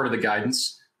again part of the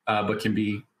guidance, but can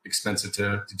be expensive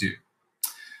to do.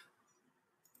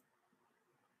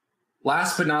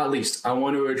 Last but not least, I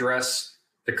want to address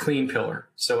the clean pillar.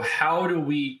 So how do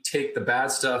we take the bad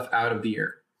stuff out of the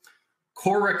air?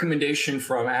 Core recommendation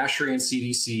from ASHRAE and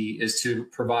CDC is to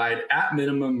provide at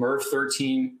minimum MERV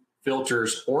 13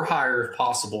 filters or higher if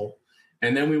possible.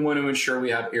 And then we want to ensure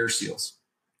we have air seals.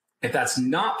 If that's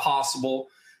not possible,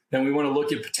 then we want to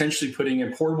look at potentially putting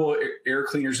in portable air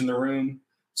cleaners in the room,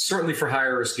 certainly for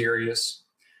higher risk areas.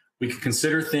 We could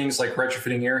consider things like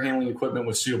retrofitting air handling equipment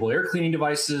with suitable air cleaning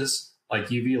devices like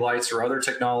UV lights or other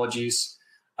technologies.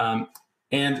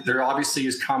 And there obviously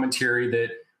is commentary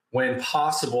that when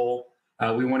possible,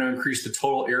 we want to increase the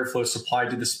total airflow supplied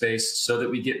to the space so that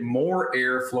we get more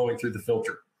air flowing through the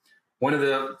filter. One of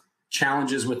the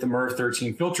challenges with the MERV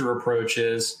 13 filter approach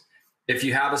is if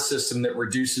you have a system that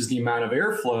reduces the amount of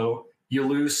airflow, you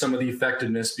lose some of the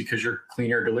effectiveness because your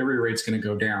clean air delivery rate is going to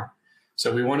go down.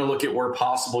 So we want to look at where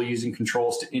possible using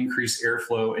controls to increase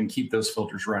airflow and keep those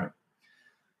filters running.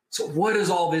 So what does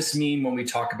all this mean when we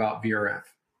talk about VRF?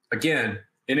 Again,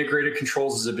 integrated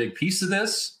controls is a big piece of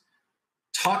this.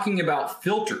 Talking about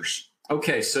filters.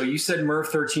 Okay, so you said MERV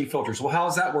 13 filters. Well, how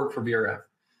does that work for VRF?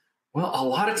 Well, a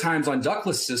lot of times on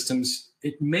ductless systems,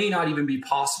 it may not even be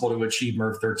possible to achieve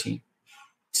MERV 13.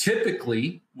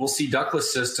 Typically, we'll see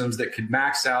ductless systems that could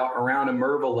max out around a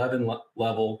MERV 11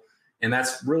 level, and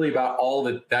that's really about all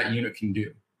that that unit can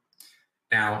do.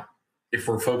 Now, if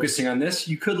we're focusing on this,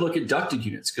 you could look at ducted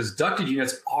units because ducted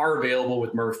units are available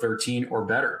with MERV 13 or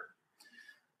better.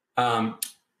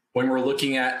 When we're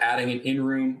looking at adding an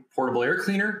in-room portable air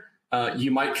cleaner,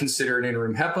 you might consider an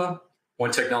in-room HEPA.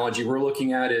 One technology we're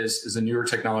looking at is a newer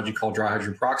technology called dry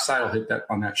hydrogen peroxide. I'll hit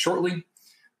on that shortly.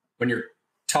 When you're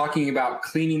talking about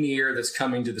cleaning the air that's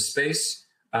coming to the space,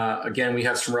 again, we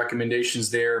have some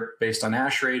recommendations there based on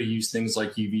ASHRAE to use things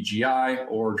like UVGI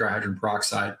or dry hydrogen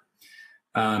peroxide.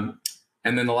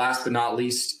 And then the last but not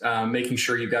least, making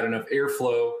sure you've got enough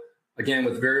airflow. Again,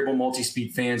 with variable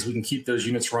multi-speed fans, we can keep those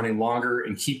units running longer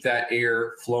and keep that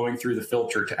air flowing through the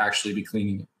filter to actually be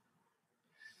cleaning it.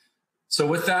 So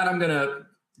with that, I'm going to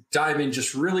dive in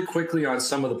just really quickly on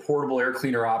some of the portable air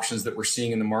cleaner options that we're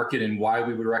seeing in the market and why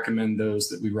we would recommend those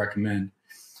that we recommend.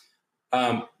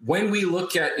 When we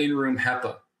look at in-room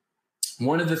HEPA,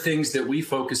 one of the things that we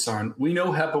focus on, we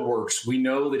know HEPA works. We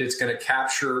know that it's going to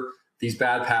capture these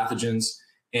bad pathogens,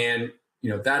 and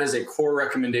that is a core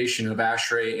recommendation of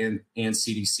ASHRAE and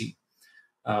CDC.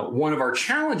 One of our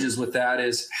challenges with that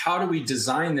is how do we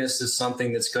design this as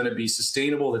something that's going to be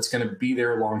sustainable, that's going to be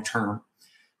there long term.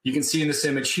 You can see in this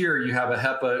image here, you have a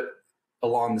HEPA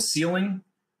along the ceiling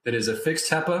that is a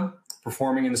fixed HEPA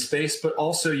performing in the space, but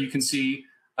also you can see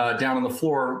down on the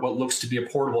floor what looks to be a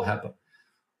portable HEPA.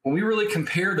 When we really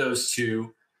compare those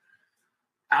two,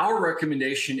 our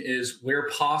recommendation is where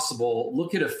possible,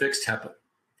 look at a fixed HEPA.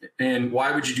 And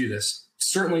why would you do this?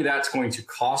 Certainly that's going to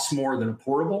cost more than a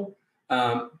portable,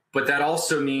 but that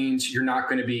also means you're not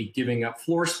going to be giving up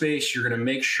floor space. You're going to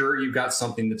make sure you've got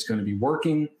something that's going to be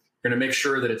working You're going to make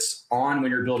sure that it's on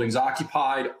when your building's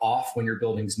occupied, off when your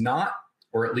building's not,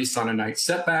 or at least on a night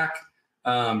setback.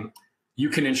 You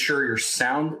can ensure your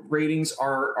sound ratings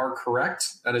are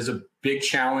correct. That is a big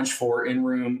challenge for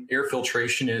in-room air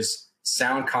filtration, is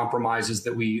sound compromises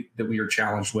that we are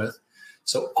challenged with.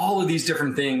 So all of these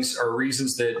different things are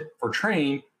reasons that for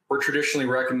Trane, we're traditionally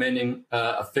recommending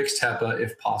a fixed HEPA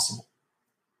if possible.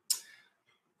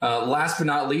 Last but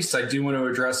not least, I do want to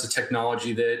address the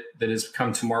technology that has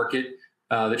come to market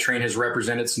that Trane has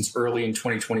represented since early in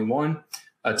 2021,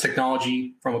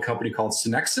 technology from a company called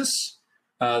Synexus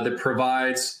that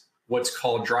provides what's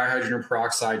called dry hydrogen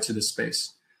peroxide to the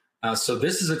space. So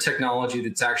this is a technology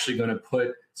that's actually going to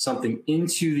put something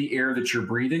into the air that you're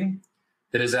breathing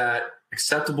that is at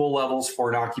acceptable levels for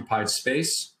an occupied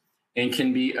space and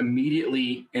can be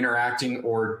immediately interacting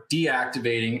or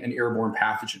deactivating an airborne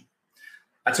pathogen.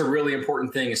 That's a really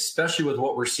important thing, especially with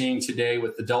what we're seeing today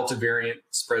with the Delta variant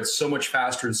spreads so much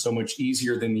faster and so much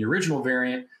easier than the original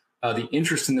variant. The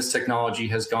interest in this technology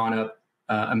has gone up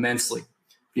immensely.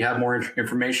 If you have more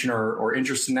information or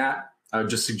interest in that, I would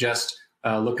just suggest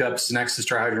look up Synexus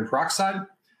dry hydrogen peroxide.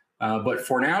 But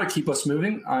for now, to keep us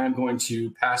moving, I am going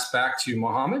to pass back to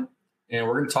Mohammed, and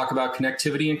we're going to talk about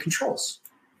connectivity and controls.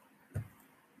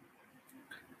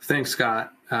 Thanks,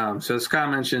 Scott. So Scott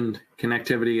mentioned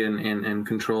connectivity and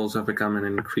controls have become an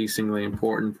increasingly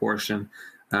important portion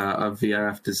of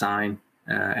VRF design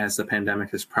as the pandemic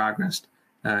has progressed.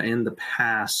 In the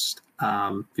past,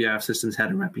 VRF systems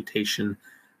had a reputation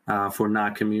for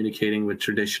not communicating with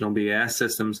traditional BAS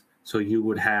systems. So you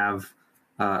would have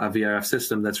a VRF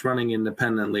system that's running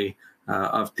independently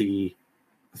of the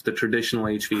traditional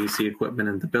HVAC equipment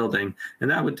in the building,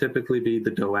 and that would typically be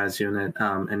the DOAS unit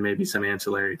and maybe some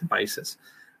ancillary devices.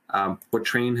 What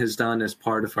Trane has done as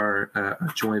part of our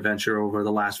joint venture over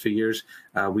the last few years,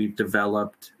 we've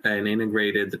developed and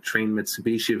integrated the Trane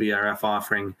Mitsubishi VRF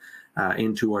offering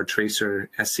into our Tracer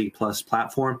SC Plus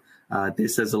platform.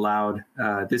 This allows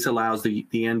the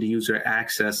end user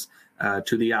access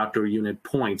to the outdoor unit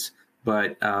points,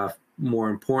 but more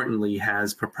importantly,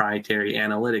 has proprietary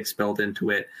analytics built into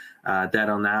it that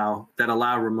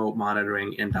allow remote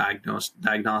monitoring and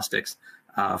diagnostics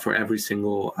for every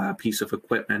single piece of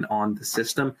equipment on the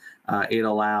system. It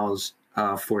allows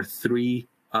for 3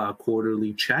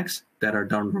 quarterly checks that are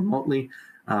done remotely.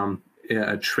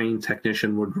 A trained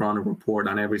technician would run a report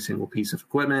on every single piece of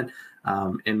equipment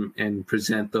and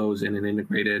present those in an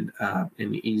integrated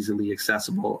and easily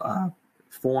accessible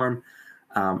form.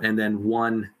 And then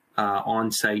 1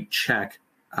 on-site check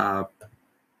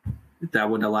that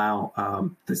would allow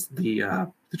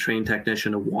the trained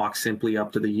technician to walk simply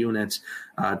up to the units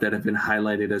that have been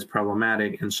highlighted as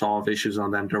problematic and solve issues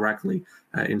on them directly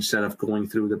instead of going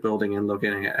through the building and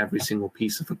looking at every single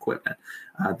piece of equipment.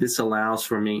 This allows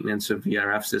for maintenance of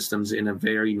VRF systems in a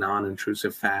very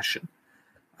non-intrusive fashion.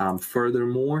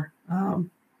 Furthermore,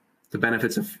 the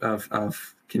benefits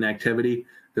of connectivity,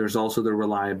 there's also the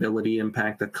reliability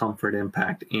impact, the comfort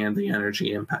impact, and the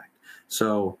energy impact.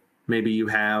 So maybe you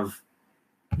have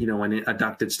a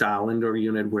ducted style indoor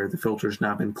unit where the filter's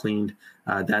not been cleaned.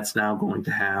 That's now going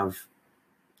to have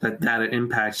that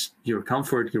impacts your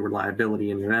comfort, your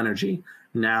reliability, and your energy.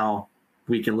 Now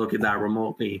we can look at that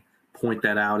remotely, point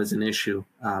that out as an issue,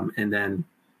 and then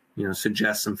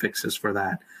suggest some fixes for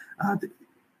that.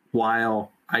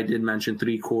 While I did mention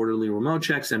 3 quarterly remote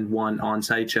checks and 1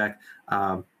 on-site check,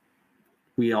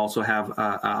 we also have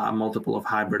a multiple of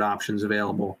hybrid options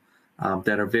available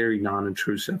that are very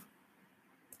non-intrusive.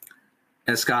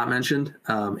 As Scott mentioned,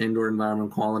 indoor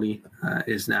environment quality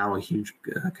is now a huge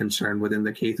concern within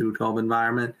the K-12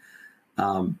 environment.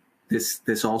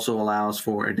 This also allows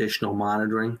for additional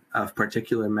monitoring of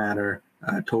particulate matter,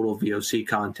 total VOC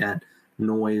content,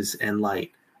 noise, and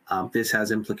light. This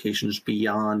has implications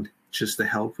beyond just the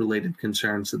health-related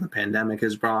concerns that the pandemic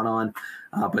has brought on.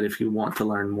 But if you want to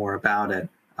learn more about it,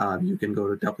 you can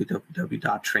go to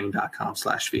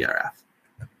www.trane.com/VRF.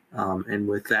 And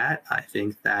with that, I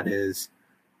think that is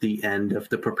the end of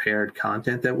the prepared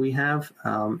content that we have,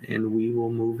 and we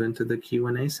will move into the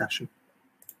Q&A session.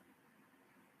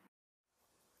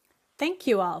 Thank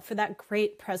you all for that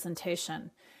great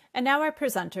presentation. And now our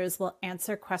presenters will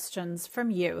answer questions from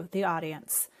you, the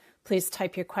audience. Please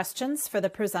type your questions for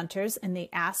the presenters in the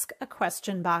Ask a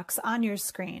Question box on your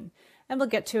screen, and we'll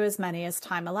get to as many as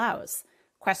time allows.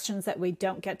 Questions that we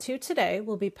don't get to today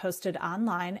will be posted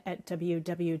online at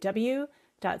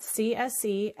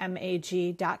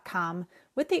www.csemag.com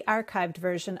with the archived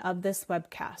version of this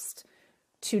webcast.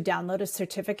 To download a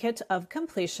certificate of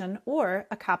completion or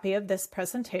a copy of this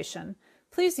presentation,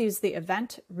 please use the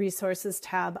Event Resources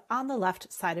tab on the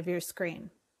left side of your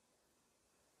screen.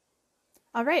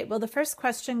 All right. Well, the first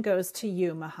question goes to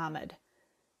you, Mohammed.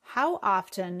 How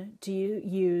often do you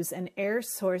use an air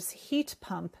source heat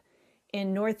pump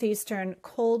in northeastern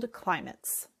cold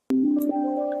climates?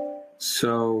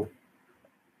 So,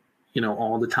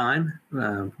 all the time.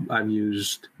 I've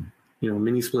used,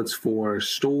 mini splits for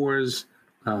stores,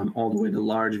 all the way to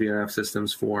large VRF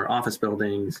systems for office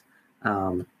buildings,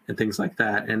 and things like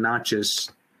that. And not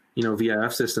just,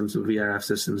 VRF systems, but VRF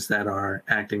systems that are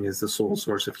acting as the sole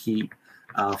source of heat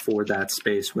for that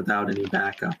space without any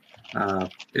backup.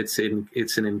 It's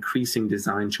an increasing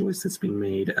design choice that's being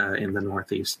made in the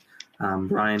Northeast.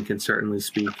 Brian can certainly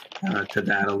speak to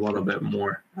that a little bit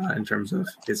more in terms of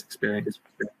his experience.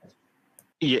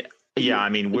 Yeah. I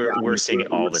mean, we're seeing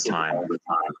it all the time.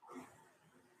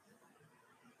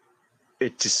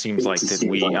 It just seems like that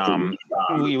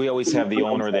we always have the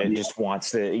owner that just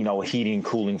wants the heating and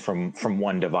cooling from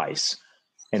one device,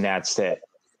 and that's that.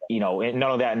 And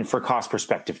none of that, and for cost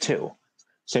perspective too.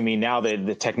 So I mean, now that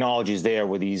the technology is there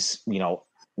with these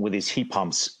heat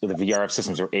pumps, the VRF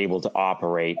systems are able to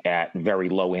operate at very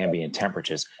low ambient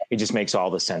temperatures. It just makes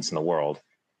all the sense in the world.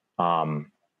 So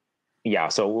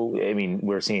I mean,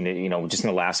 we're seeing it, just in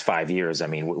the last 5 years. I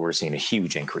mean, we're seeing a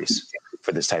huge increase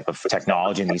for this type of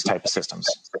technology and these type of systems.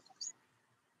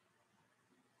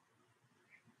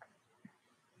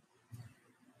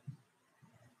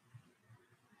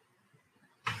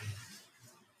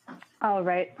 All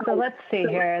right, so let's see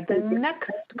here. The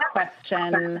next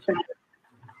question,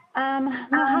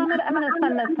 Mohammed, I'm going to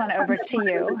send this one over to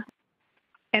you.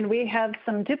 And we have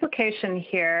some duplication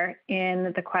here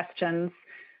in the questions.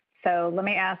 So let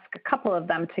me ask a couple of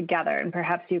them together, and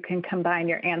perhaps you can combine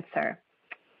your answer.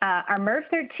 Are MERV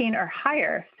 13 or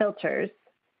higher filters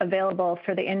available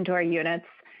for the indoor units?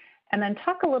 And then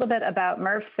talk a little bit about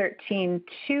MERV 13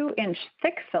 2-inch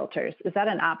thick filters. Is that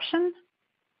an option?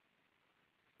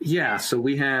 Yeah, so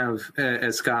we have,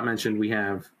 as Scott mentioned, we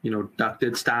have,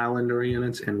 ducted style indoor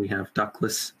units, and we have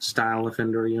ductless style of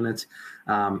indoor units.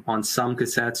 On some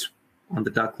cassettes, on the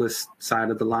ductless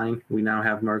side of the line, we now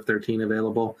have MERV 13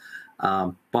 available.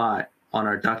 But on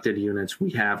our ducted units, we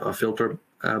have a filter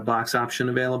box option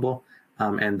available,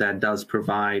 and that does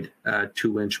provide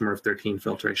 2-inch MERV 13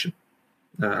 filtration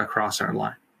across our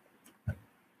line.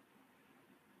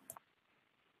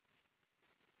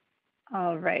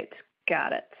 All right.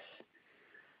 Got it.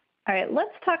 All right,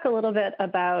 let's talk a little bit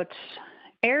about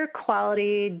air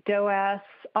quality, DOAS,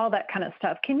 all that kind of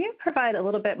stuff. Can you provide a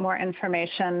little bit more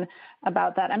information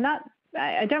about that?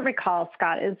 I don't recall,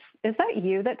 Scott, is that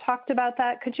you that talked about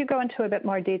that? Could you go into a bit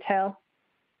more detail?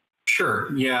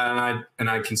 Sure. Yeah, and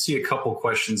I can see a couple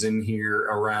questions in here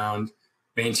around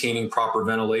maintaining proper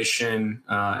ventilation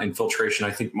and filtration.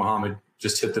 I think Mohammed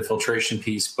just hit the filtration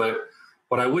piece, but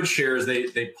what I would share is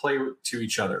they play to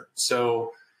each other.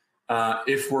 So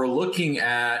if we're looking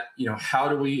at, how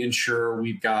do we ensure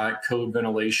we've got code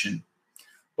ventilation?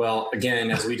 Well,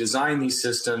 again, as we design these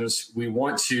systems, we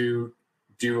want to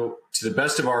do, to the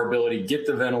best of our ability, get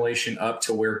the ventilation up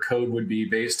to where code would be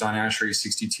based on ASHRAE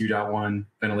 62.1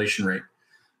 ventilation rate.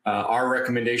 Our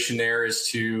recommendation there is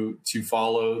to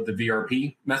follow the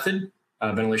VRP method,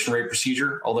 ventilation rate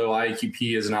procedure, although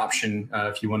IAQP is an option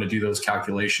if you want to do those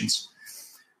calculations.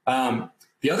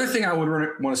 The other thing I would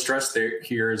want to stress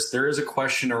here is there is a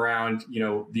question around,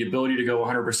 the ability to go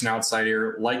 100% outside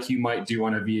air like you might do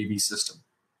on a VAV system.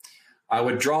 I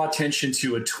would draw attention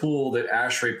to a tool that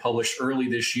ASHRAE published early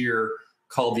this year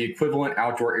called the Equivalent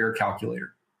Outdoor Air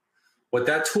Calculator. What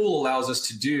that tool allows us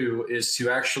to do is to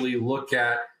actually look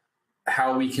at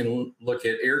how we can look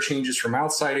at air changes from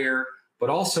outside air, but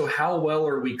also how well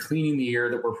are we cleaning the air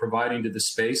that we're providing to the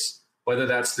space, whether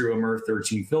that's through a MERV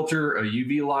 13 filter, a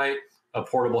UV light, a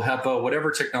portable HEPA,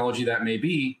 whatever technology that may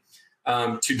be,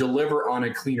 to deliver on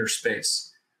a cleaner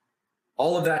space.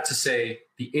 All of that to say,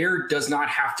 the air does not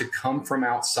have to come from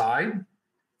outside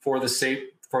for the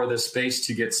space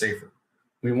to get safer.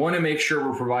 We want to make sure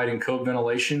we're providing code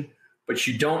ventilation, but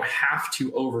you don't have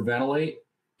to overventilate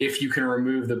if you can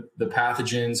remove the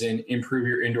pathogens and improve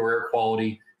your indoor air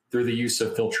quality through the use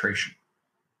of filtration.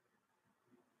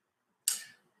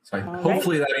 So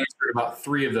hopefully that answered about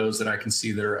 3 of those that I can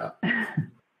see that are up.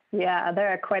 Yeah, there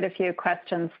are quite a few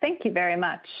questions. Thank you very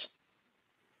much.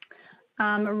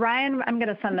 Ryan, I'm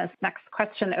going to send this next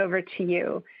question over to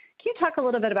you. Can you talk a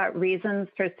little bit about reasons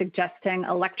for suggesting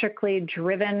electrically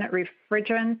driven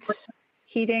refrigerant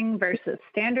heating versus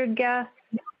standard gas?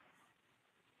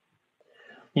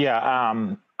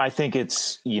 Yeah, I think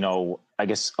it's, I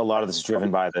guess a lot of this is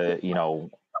driven by the,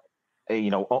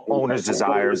 owners'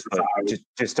 desires, but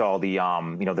just all the,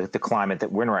 the climate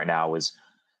that we're in right now is,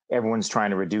 everyone's trying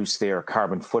to reduce their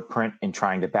carbon footprint and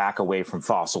trying to back away from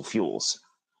fossil fuels.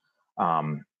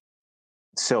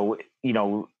 So,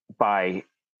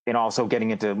 and also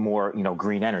getting into more,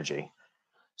 green energy.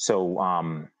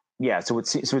 So, so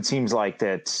it seems like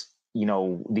that,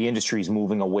 the industry is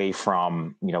moving away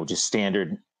from, just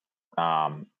standard,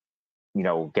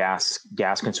 gas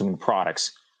consuming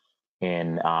products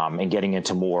and getting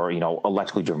into more,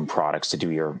 electrically driven products to do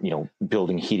your,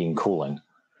 building, heating, and cooling.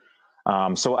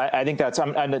 So I think that's,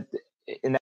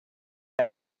 and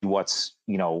that's what's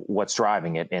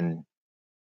driving it. And,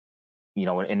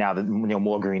 and now that,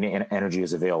 more green energy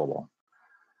is available.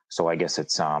 So I guess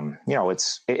it's,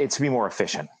 it's to be more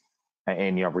efficient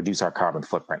and, reduce our carbon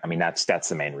footprint. I mean, that's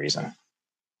the main reason.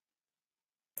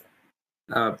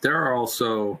 There are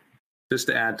also, just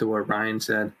to add to what Ryan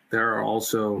said, there are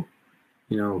also,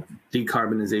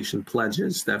 decarbonization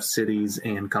pledges that cities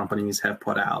and companies have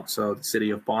put out. So the city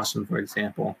of Boston, for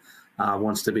example,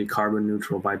 wants to be carbon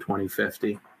neutral by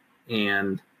 2050.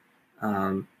 And,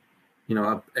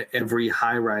 every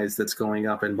high rise that's going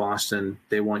up in Boston,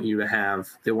 they want you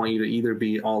to either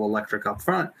be all electric up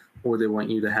front, or they want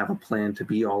you to have a plan to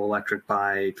be all electric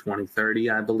by 2030,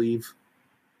 I believe.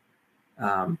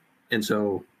 And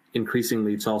so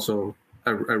increasingly, it's also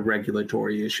a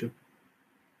regulatory issue.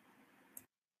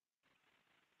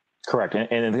 Correct.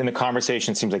 And in the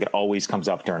conversation, it seems like it always comes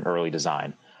up during early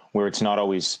design, where it's not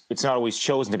always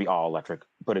chosen to be all electric,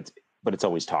 but it's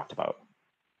always talked about,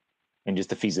 and just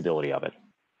the feasibility of it.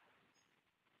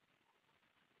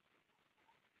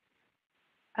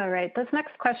 All right, this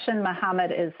next question,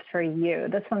 Mohammed, is for you.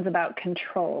 This one's about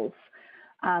controls.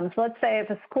 So let's say if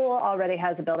a school already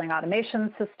has a building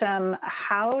automation system,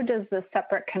 how does the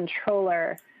separate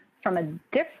controller from a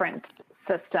different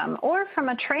system or from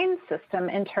a trained system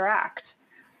interact?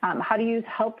 How do you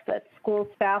help that school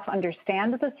staff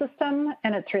understand the system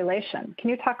and its relation? Can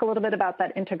you talk a little bit about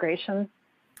that integration?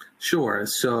 Sure.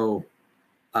 So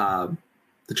the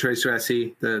Tracer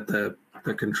SE, the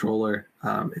controller,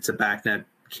 it's a BACnet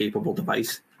capable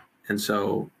device, and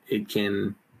so it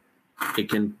can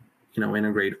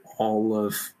integrate all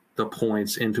of the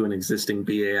points into an existing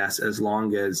BAS as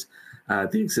long as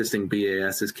the existing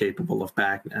BAS is capable of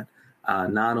BACnet.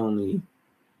 Not only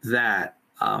that,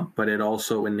 but it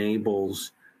also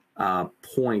enables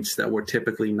points that were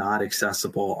typically not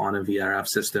accessible on a VRF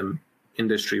system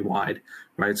industry-wide,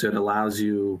 right? So it allows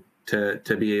you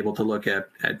to be able to look at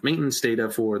maintenance data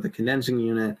for the condensing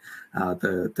unit,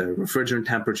 the refrigerant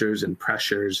temperatures and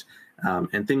pressures,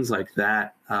 and things like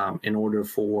that, in order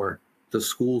for the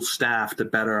school staff to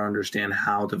better understand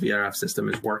how the VRF system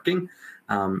is working.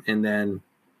 And then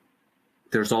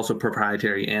there's also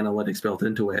proprietary analytics built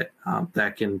into it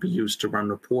that can be used to run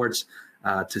reports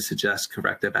to suggest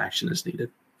corrective action is needed.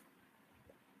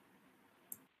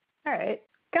 All right,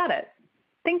 got it.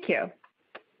 Thank you.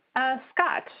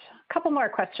 Scott, a couple more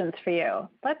questions for you.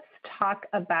 Let's talk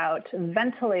about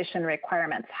ventilation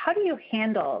requirements. How do you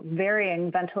handle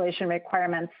varying ventilation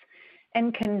requirements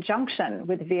in conjunction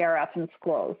with VRF in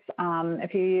schools?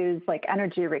 If you use like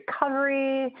energy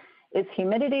recovery, is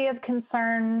humidity of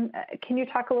concern? Can you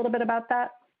talk a little bit about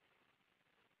that?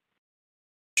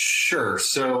 Sure.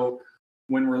 So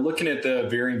when we're looking at the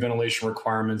varying ventilation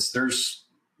requirements, there's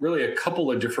really a couple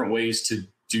of different ways to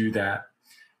do that.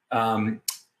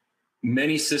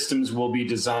 Many systems will be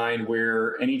designed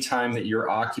where anytime that you're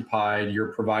occupied, you're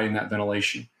providing that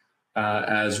ventilation.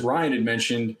 As Ryan had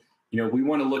mentioned, we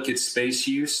want to look at space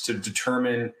use to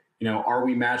determine, are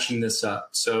we matching this up?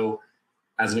 So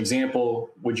as an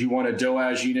example, would you want a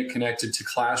DOAS unit connected to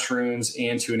classrooms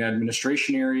and to an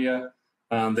administration area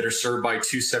that are served by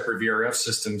two separate VRF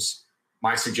systems?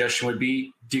 My suggestion would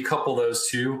be decouple those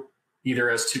two,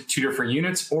 either as two different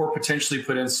units, or potentially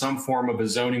put in some form of a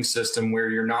zoning system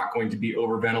where you're not going to be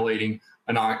over-ventilating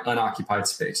an unoccupied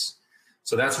space.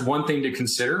 So that's one thing to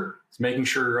consider, is making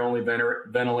sure you're only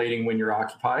ventilating when you're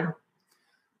occupied.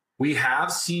 We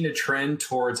have seen a trend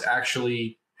towards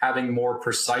actually having more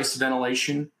precise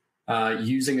ventilation,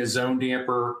 using a zone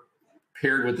damper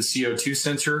paired with the CO2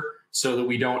 sensor so that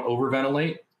we don't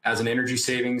overventilate as an energy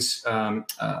savings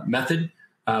method.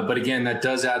 But again, that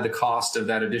does add the cost of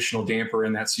that additional damper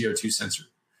and that CO2 sensor.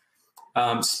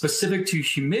 Specific to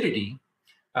humidity,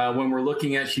 when we're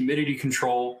looking at humidity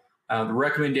control, the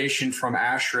recommendation from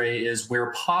ASHRAE is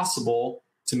where possible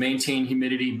to maintain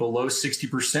humidity below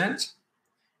 60%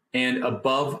 and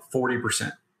above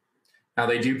 40%. Now,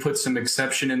 they do put some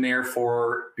exception in there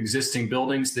for existing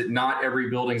buildings that not every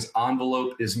building's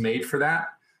envelope is made for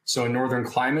that. So in northern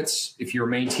climates, if you're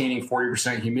maintaining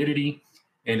 40% humidity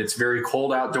and it's very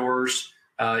cold outdoors,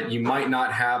 you might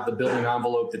not have the building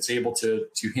envelope that's able to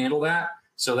handle that.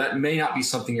 So that may not be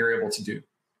something you're able to do.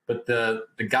 But the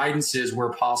guidance is where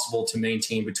possible to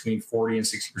maintain between 40 and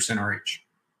 60% RH.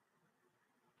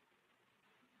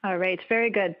 All right,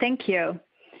 very good. Thank you.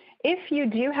 If you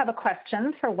do have a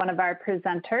question for one of our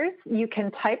presenters, you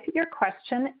can type your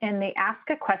question in the Ask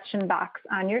a Question box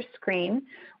on your screen.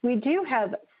 We do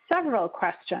have several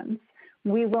questions.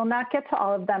 We will not get to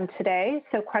all of them today,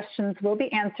 so questions will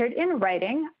be answered in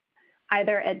writing,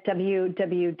 either at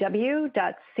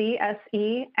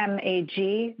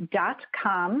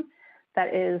www.csemag.com.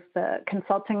 That is the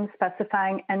Consulting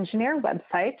Specifying Engineer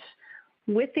website,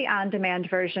 with the on-demand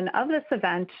version of this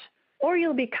event, or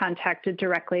you'll be contacted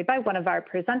directly by one of our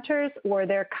presenters or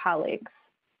their colleagues.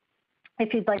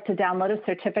 If you'd like to download a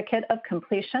certificate of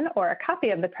completion or a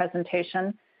copy of the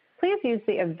presentation, please use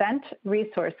the Event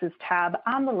Resources tab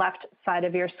on the left side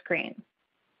of your screen.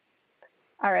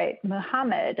 All right,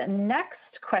 Mohammed,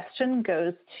 next question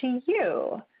goes to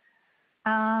you.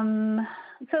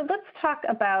 So let's talk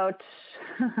about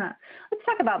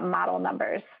model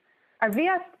numbers. Are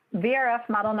VRF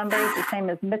model numbers the same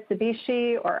as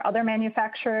Mitsubishi or other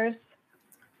manufacturers?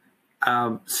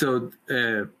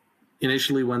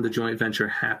 Initially, when the joint venture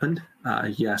happened,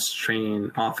 yes,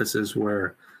 Trane offices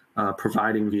were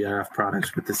providing VRF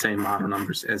products with the same model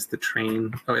numbers as the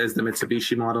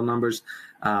Mitsubishi model numbers.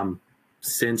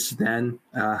 Since then,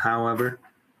 however,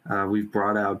 we've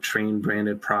brought out Trane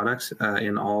branded products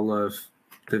in all of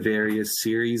the various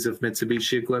series of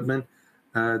Mitsubishi equipment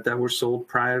that were sold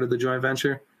prior to the joint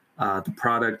venture. The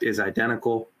product is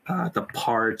identical. The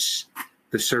parts,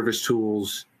 the service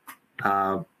tools,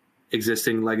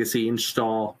 existing legacy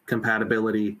install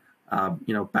compatibility,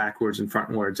 backwards and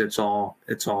frontwards, it's all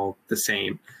the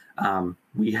same.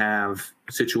 We have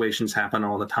situations happen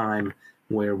all the time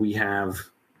where we have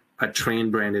a Trane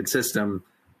branded system,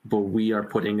 but we are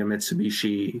putting a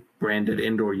Mitsubishi branded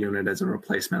indoor unit as a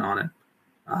replacement on it.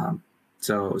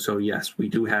 So yes, we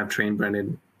do have Trane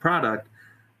branded product,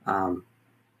 and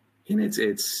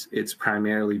it's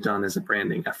primarily done as a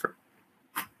branding effort.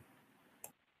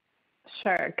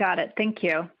 Sure, got it. Thank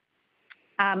you.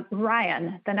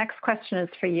 Ryan, the next question is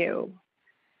for you.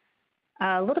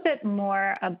 A little bit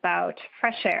more about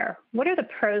fresh air. What are the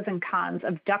pros and cons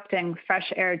of ducting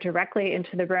fresh air directly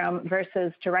into the room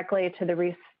versus directly to the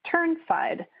return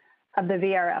side of the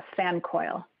VRF fan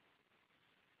coil?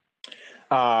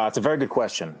 It's a very good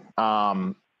question.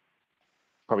 Probably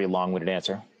a long-winded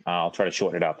answer. I'll try to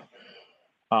shorten it up.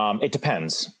 It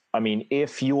depends. I mean,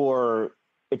 it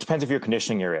depends if you're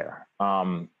conditioning your air.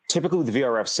 Typically with the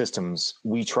VRF systems,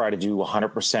 we try to do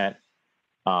 100%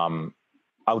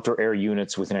 outdoor air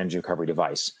units with an energy recovery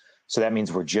device. So that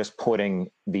means we're just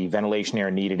putting the ventilation air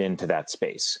needed into that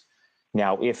space.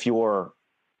 Now, if you're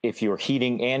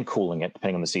heating and cooling it,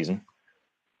 depending on the season,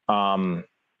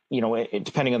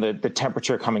 depending on the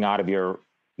temperature coming out of your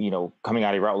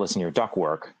outlets and your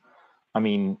ductwork, I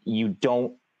mean, you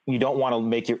don't want to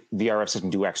make your VRF system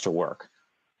do extra work.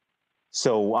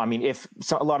 So, I mean, a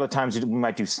lot of the times we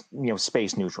might do,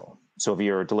 space neutral. So if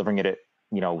you're delivering it at,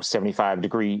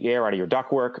 75-degree air out of your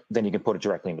ductwork, then you can put it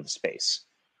directly into the space.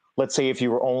 Let's say if you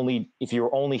were only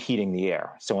heating the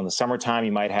air. So in the summertime,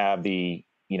 you might have the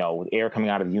air coming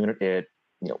out of the unit at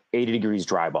 80 degrees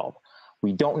dry bulb.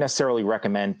 We don't necessarily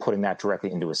recommend putting that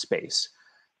directly into a space.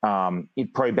 You're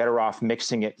probably better off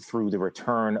mixing it through the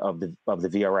return of the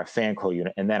VRF fan coil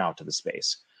unit and then out to the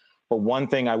space. But one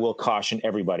thing I will caution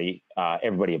everybody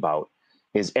about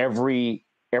is every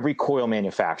coil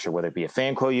manufacturer, whether it be a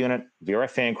fan coil unit, VRF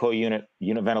fan coil unit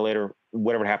ventilator,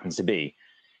 whatever it happens to be,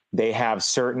 they have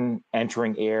certain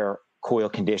entering air coil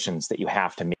conditions that you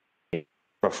have to meet.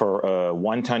 For a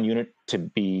 1-ton unit to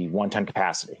be 1-ton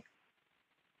capacity,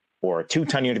 or a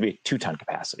 2-ton unit to be 2-ton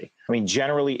capacity. I mean,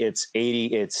 generally it's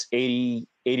 80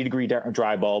 degree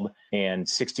dry bulb and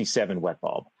 67 wet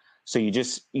bulb. So you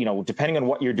just, depending on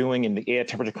what you're doing and the air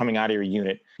temperature coming out of your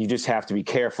unit, you just have to be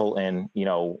careful and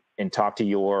talk to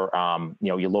your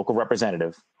local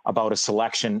representative about a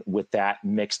selection with that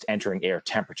mixed entering air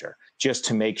temperature, just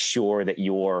to make sure that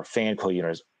your fan coil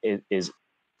unit is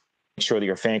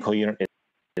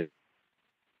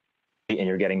and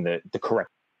you're getting the correct.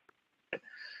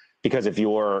 Because if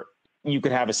you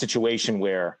could have a situation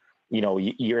where,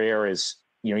 your air is,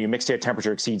 your mixed air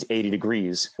temperature exceeds 80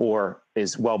 degrees or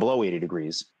is well below 80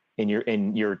 degrees, and your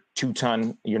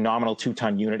nominal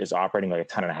 2-ton unit is operating like a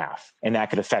 1.5 tons, and that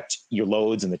could affect your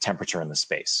loads and the temperature in the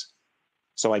space.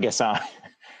 So I guess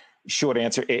short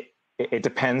answer, it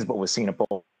depends, but we've seen it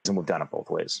both and we've done it both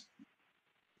ways.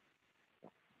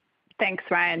 Thanks,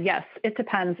 Ryan. Yes, it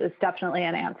depends is definitely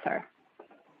an answer.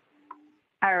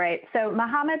 All right, so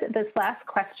Mohammed, this last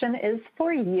question is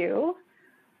for you.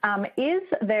 Is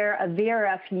there a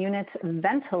VRF unit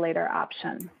ventilator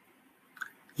option?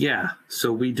 Yeah,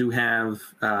 so we do have,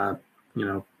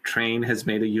 Trane has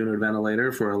made a unit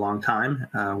ventilator for a long time.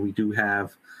 We do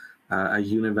have a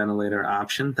unit ventilator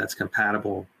option that's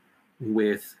compatible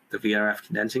with the VRF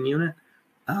condensing unit.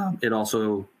 It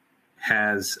also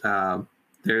has,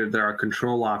 there are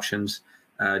control options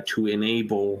to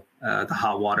enable the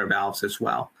hot water valves as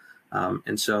well.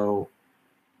 And so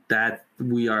that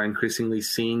we are increasingly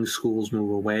seeing schools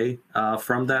move away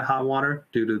from that hot water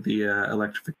due to the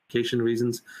electrification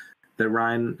reasons that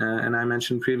Ryan and I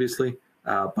mentioned previously,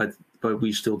 but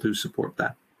we still do support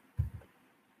that.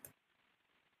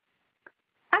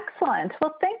 Excellent.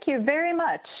 Well, thank you very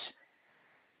much.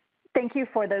 Thank you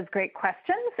for those great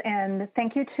questions, and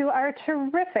thank you to our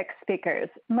terrific speakers,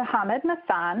 Mohammed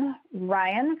Nassan,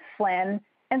 Ryan Flynn,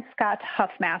 and Scott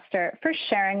Huffmaster, for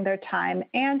sharing their time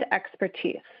and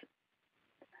expertise.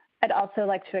 I'd also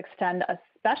like to extend a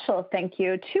special thank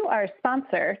you to our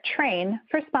sponsor, Trane,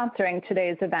 for sponsoring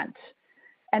today's event.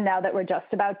 And now that we're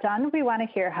just about done, we want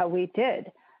to hear how we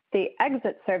did. The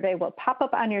exit survey will pop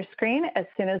up on your screen as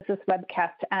soon as this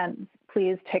webcast ends.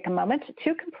 Please take a moment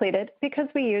to complete it because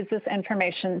we use this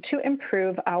information to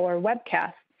improve our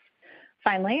webcasts.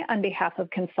 Finally, on behalf of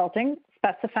Consulting,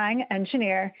 Specifying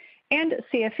Engineer, and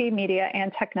CFE Media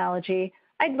and Technology,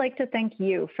 I'd like to thank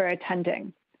you for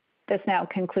attending. This now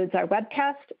concludes our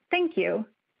webcast. Thank you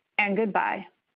and goodbye.